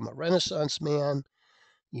 They said I'm a Renaissance man,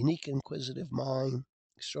 unique, inquisitive mind,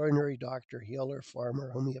 extraordinary doctor, healer,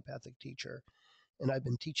 farmer, homeopathic teacher, and I've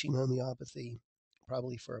been teaching homeopathy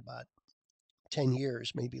probably for about 10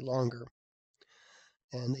 years, maybe longer.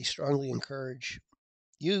 And they strongly encourage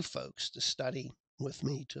you folks to study with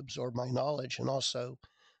me to absorb my knowledge. And also,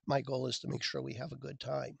 my goal is to make sure we have a good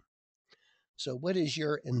time. So, what is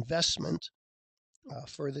your investment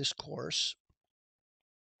for this course?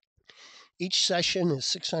 Each session is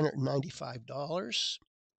 $695,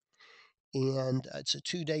 and it's a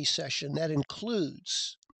 2-day session that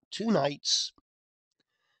includes 2 nights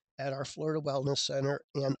at our Florida Wellness Center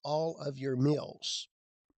and all of your meals.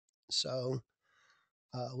 So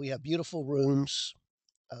we have beautiful rooms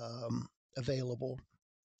available,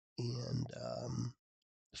 and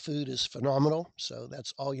food is phenomenal. So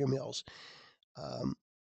that's all your meals.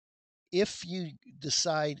 If you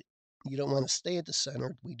decide you don't want to stay at the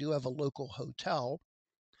center, we do have a local hotel.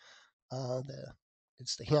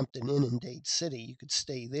 It's the Hampton Inn in Dade City. You could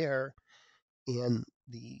stay there, and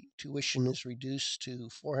the tuition is reduced to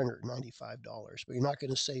 $495. But you're not going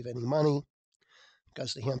to save any money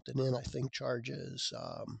because the Hampton Inn, I think, charges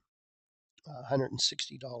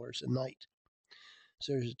 $160 a night.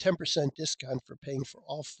 So there's a 10% discount for paying for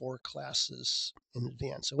all 4 classes in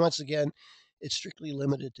advance. So once again, it's strictly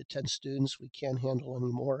limited to 10 students. We can't handle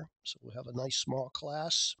any more. So we'll have a nice small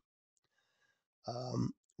class.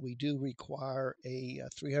 We do require a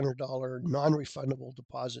 $300 non-refundable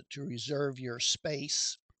deposit to reserve your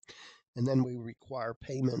space. And then we require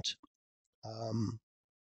payment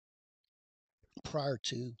prior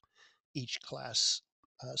to each class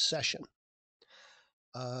session.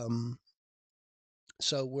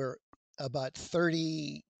 So we're about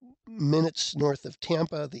 30 minutes north of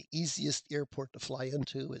Tampa. The easiest airport to fly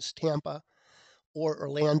into is Tampa or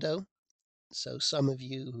Orlando. So some of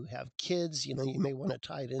you who have kids, you may want to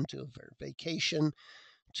tie it into a vacation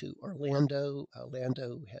to Orlando.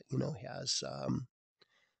 Orlando, has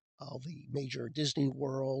all the major Disney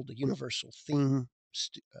World, the Universal theme,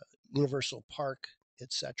 Universal Park,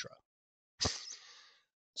 etc.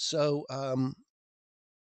 So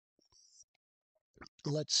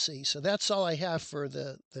let's see. So that's all I have for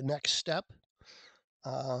the next step.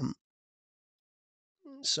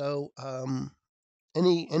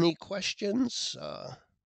 Any questions?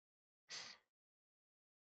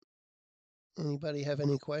 Anybody have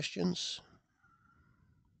any questions?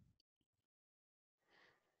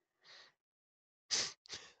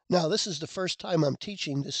 Now, this is the first time I'm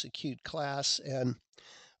teaching this acute class, and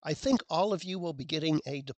I think all of you will be getting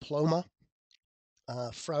a diploma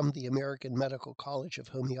from the American Medical College of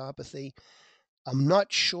Homeopathy. I'm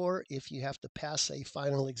not sure if you have to pass a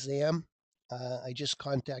final exam. I just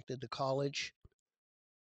contacted the college.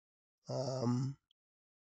 And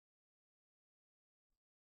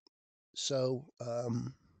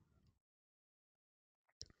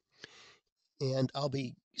I'll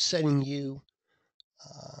be sending you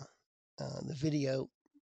the video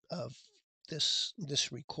of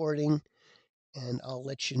this recording, and I'll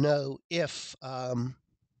let you know if you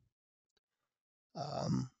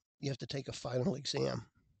have to take a final exam.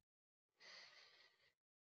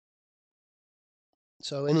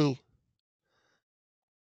 So any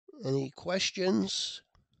questions?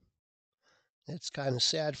 It's kind of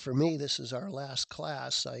sad for me. This is our last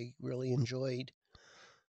class. I really enjoyed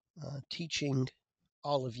teaching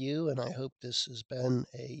all of you, and I hope this has been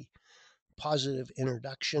a positive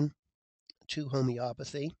introduction to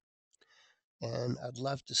homeopathy. And I'd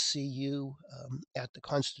love to see you at the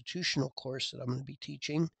constitutional course that I'm going to be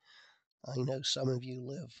teaching. I know some of you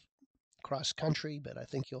live cross country, but I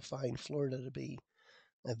think you'll find Florida to be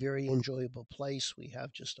a very enjoyable place. We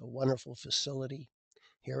have just a wonderful facility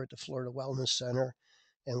here at the Florida Wellness Center.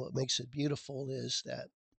 And what makes it beautiful is that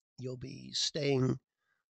you'll be staying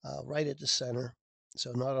right at the center.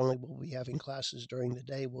 So not only will we be having classes during the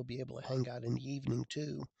day, we'll be able to hang out in the evening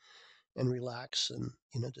too and relax and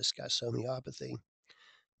discuss homeopathy.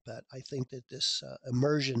 But I think that this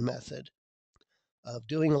immersion method of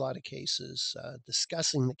doing a lot of cases,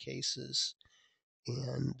 discussing the cases,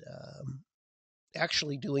 and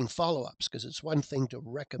actually doing follow-ups, because it's one thing to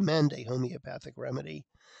recommend a homeopathic remedy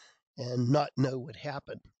and not know what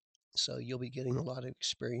happened. So you'll be getting a lot of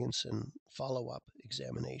experience in follow-up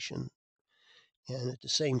examination. And at the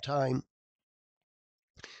same time,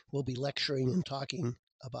 We'll be lecturing and talking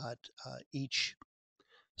about each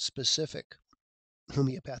specific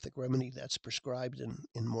homeopathic remedy that's prescribed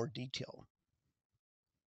in more detail.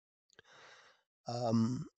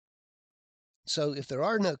 So if there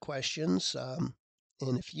are no questions,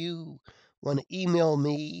 and if you want to email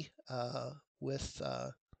me with,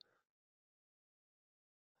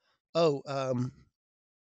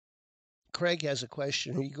 Craig has a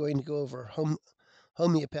question. Are you going to go over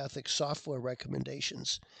homeopathic software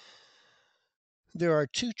recommendations? There are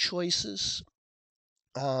two choices,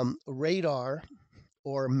 Radar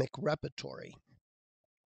or McRepertory.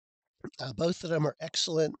 Both of them are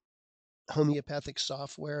excellent homeopathic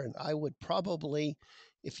software, and I would probably,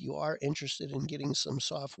 if you are interested in getting some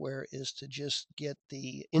software, is to just get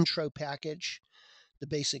the intro package, the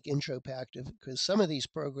basic intro package, because some of these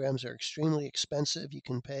programs are extremely expensive. You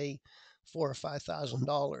can pay $4,000 or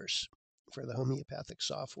 $5,000 for the homeopathic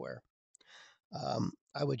software.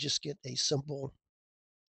 I would just get a simple,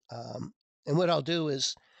 and what I'll do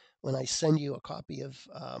is when I send you a copy of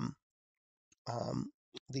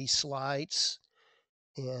these slides,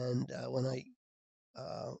 and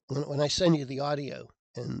when I send you the audio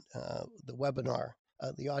and the webinar,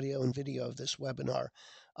 the audio and video of this webinar,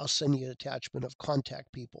 I'll send you an attachment of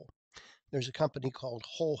contact people. There's a company called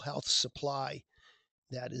Whole Health Supply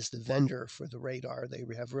that is the vendor for the Radar. They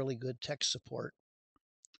have really good tech support,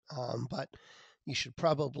 but you should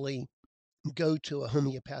probably go to a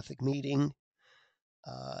homeopathic meeting,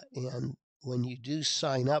 and when you do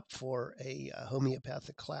sign up for a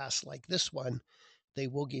homeopathic class like this one, they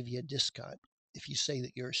will give you a discount. If you say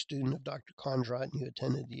that you're a student of Dr. Kondrot and you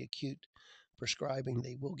attended the acute prescribing,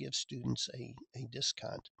 they will give students a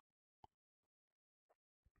discount.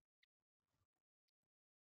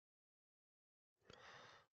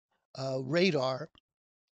 Radar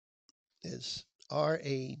is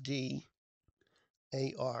RADAR,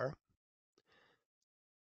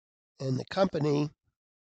 and the company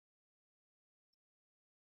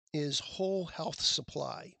is Whole Health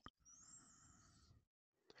Supply.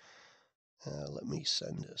 Let me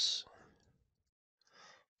send this.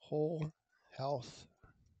 Whole Health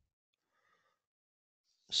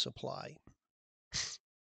Supply.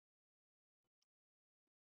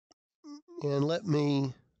 And let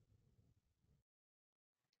me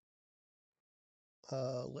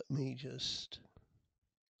just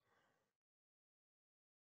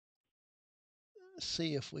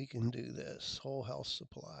see if we can do this. Whole Health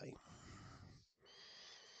Supply.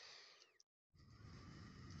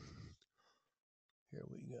 Here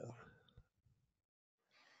we go.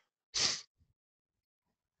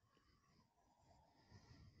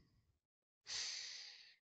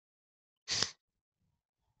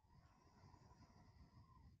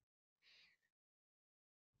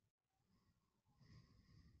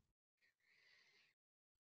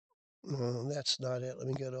 No, that's not it. Let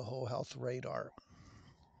me go to Whole Health Radar.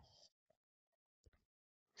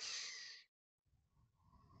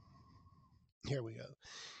 Here we go.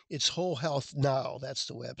 It's Whole Health Now. That's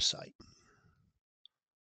the website.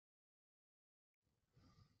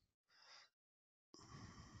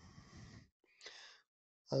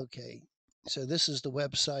 Okay, so this is the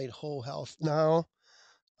website, Whole Health Now.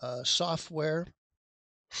 Software,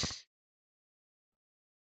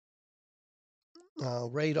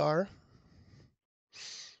 Radar.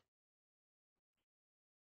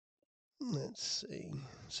 Let's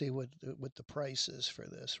see what the price is for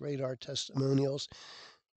this. Radar testimonials.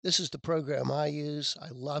 This is the program I use. I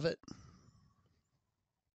love it.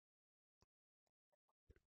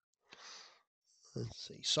 Let's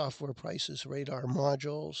see. Software prices, Radar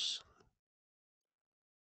modules.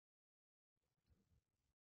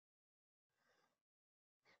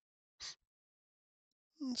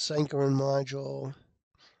 Synchron module.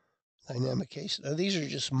 Dynamic case. Now, these are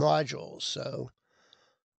just modules, so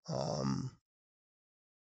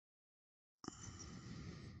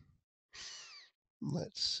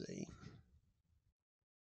let's see.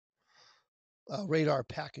 Radar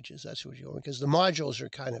packages, that's what you want, because the modules are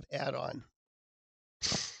kind of add-on.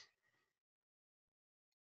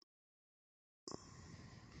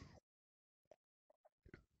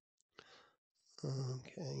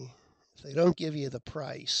 Okay, if they don't give you the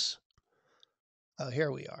price,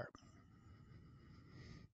 here we are.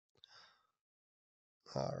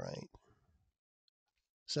 All right.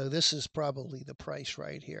 So this is probably the price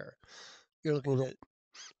right here. You're looking at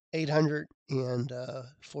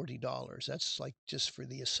 $840. That's like just for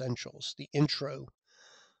the essentials, the intro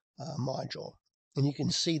module. And you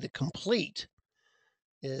can see the complete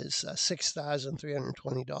is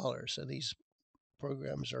 $6,320. So these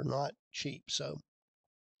programs are not cheap. So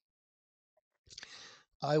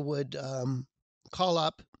I would call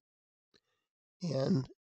up and,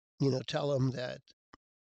 tell them that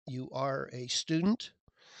you are a student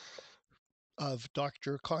of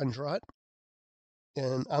Dr. Kondrot,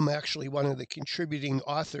 and I'm actually one of the contributing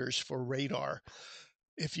authors for Radar.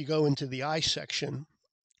 If you go into the eye section,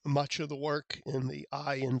 much of the work in the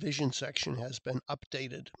eye and vision section has been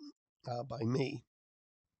updated by me.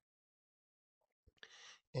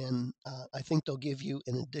 And I think they'll give you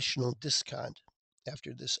an additional discount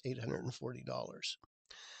after this $840.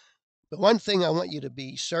 But one thing I want you to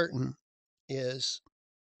be certain is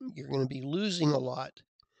you're going to be losing a lot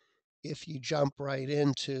if you jump right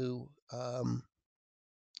into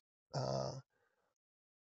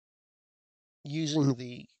using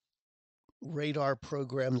the Radar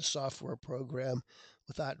program, the software program,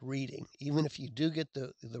 without reading. Even if you do get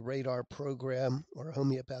the Radar program or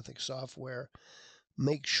homeopathic software,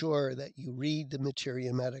 make sure that you read the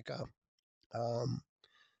Materia Medica.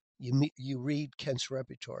 You read Kent's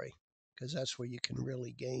Repertory, because that's where you can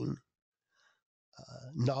really gain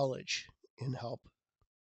knowledge and help.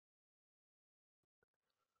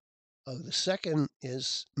 Oh, the second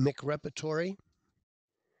is McRepertory.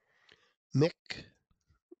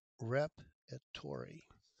 McRepertory.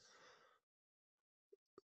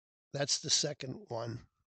 That's the second one.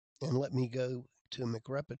 And let me go to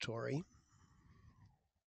McRepertory.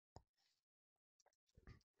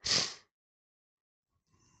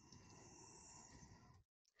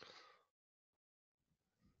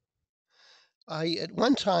 At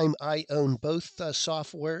one time, I owned both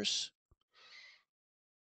softwares.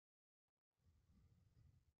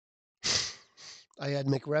 I had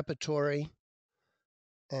McRepertory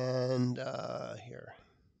and here,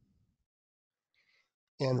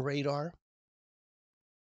 and Radar.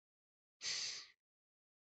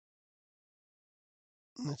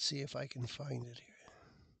 Let's see if I can find it here.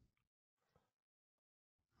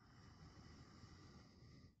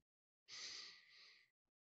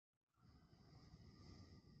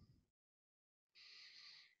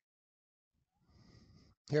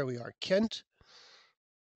 Here we are, Kent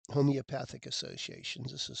Homeopathic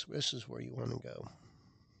Associations. This is where you want to go.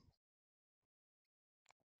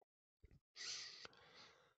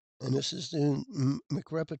 And this is the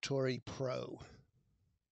McRepertory Pro.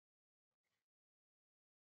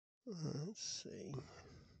 Let's see.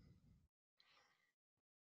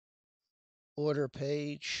 Order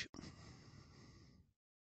page.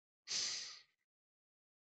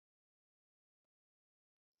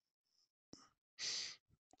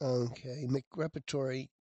 Okay, McRepertory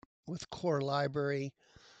with core library.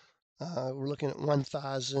 We're looking at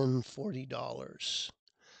 $1,040.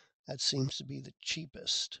 That seems to be the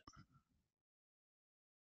cheapest.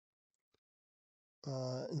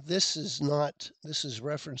 This is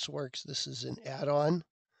Reference Works. This is an add-on.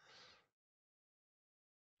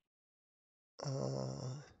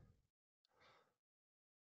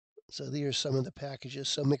 So these are some of the packages.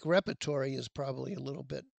 So McRepertory is probably a little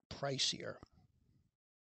bit pricier.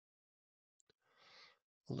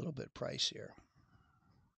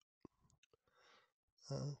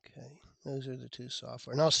 Okay, those are the two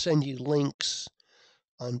software, and I'll send you links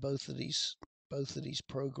on both of these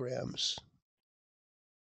programs.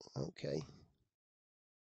 Okay.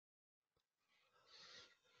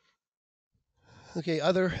 Okay,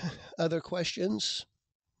 other questions?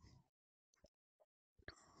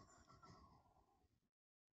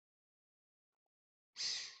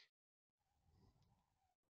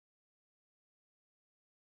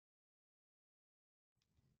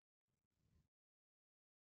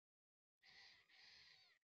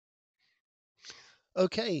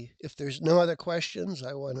 Okay, if there's no other questions,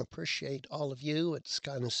 I want to appreciate all of you. It's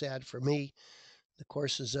kind of sad for me. The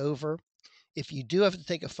course is over. If you do have to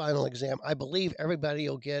take a final exam, I believe everybody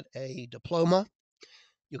will get a diploma.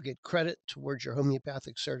 You'll get credit towards your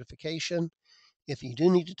homeopathic certification. If you do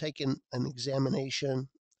need to take an examination,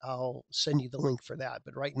 I'll send you the link for that.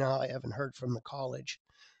 But right now, I haven't heard from the college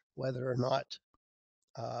whether or not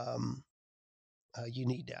you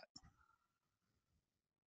need that.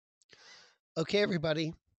 Okay,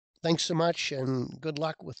 everybody. Thanks so much, and good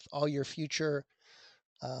luck with all your future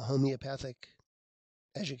homeopathic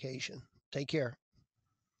education. Take care.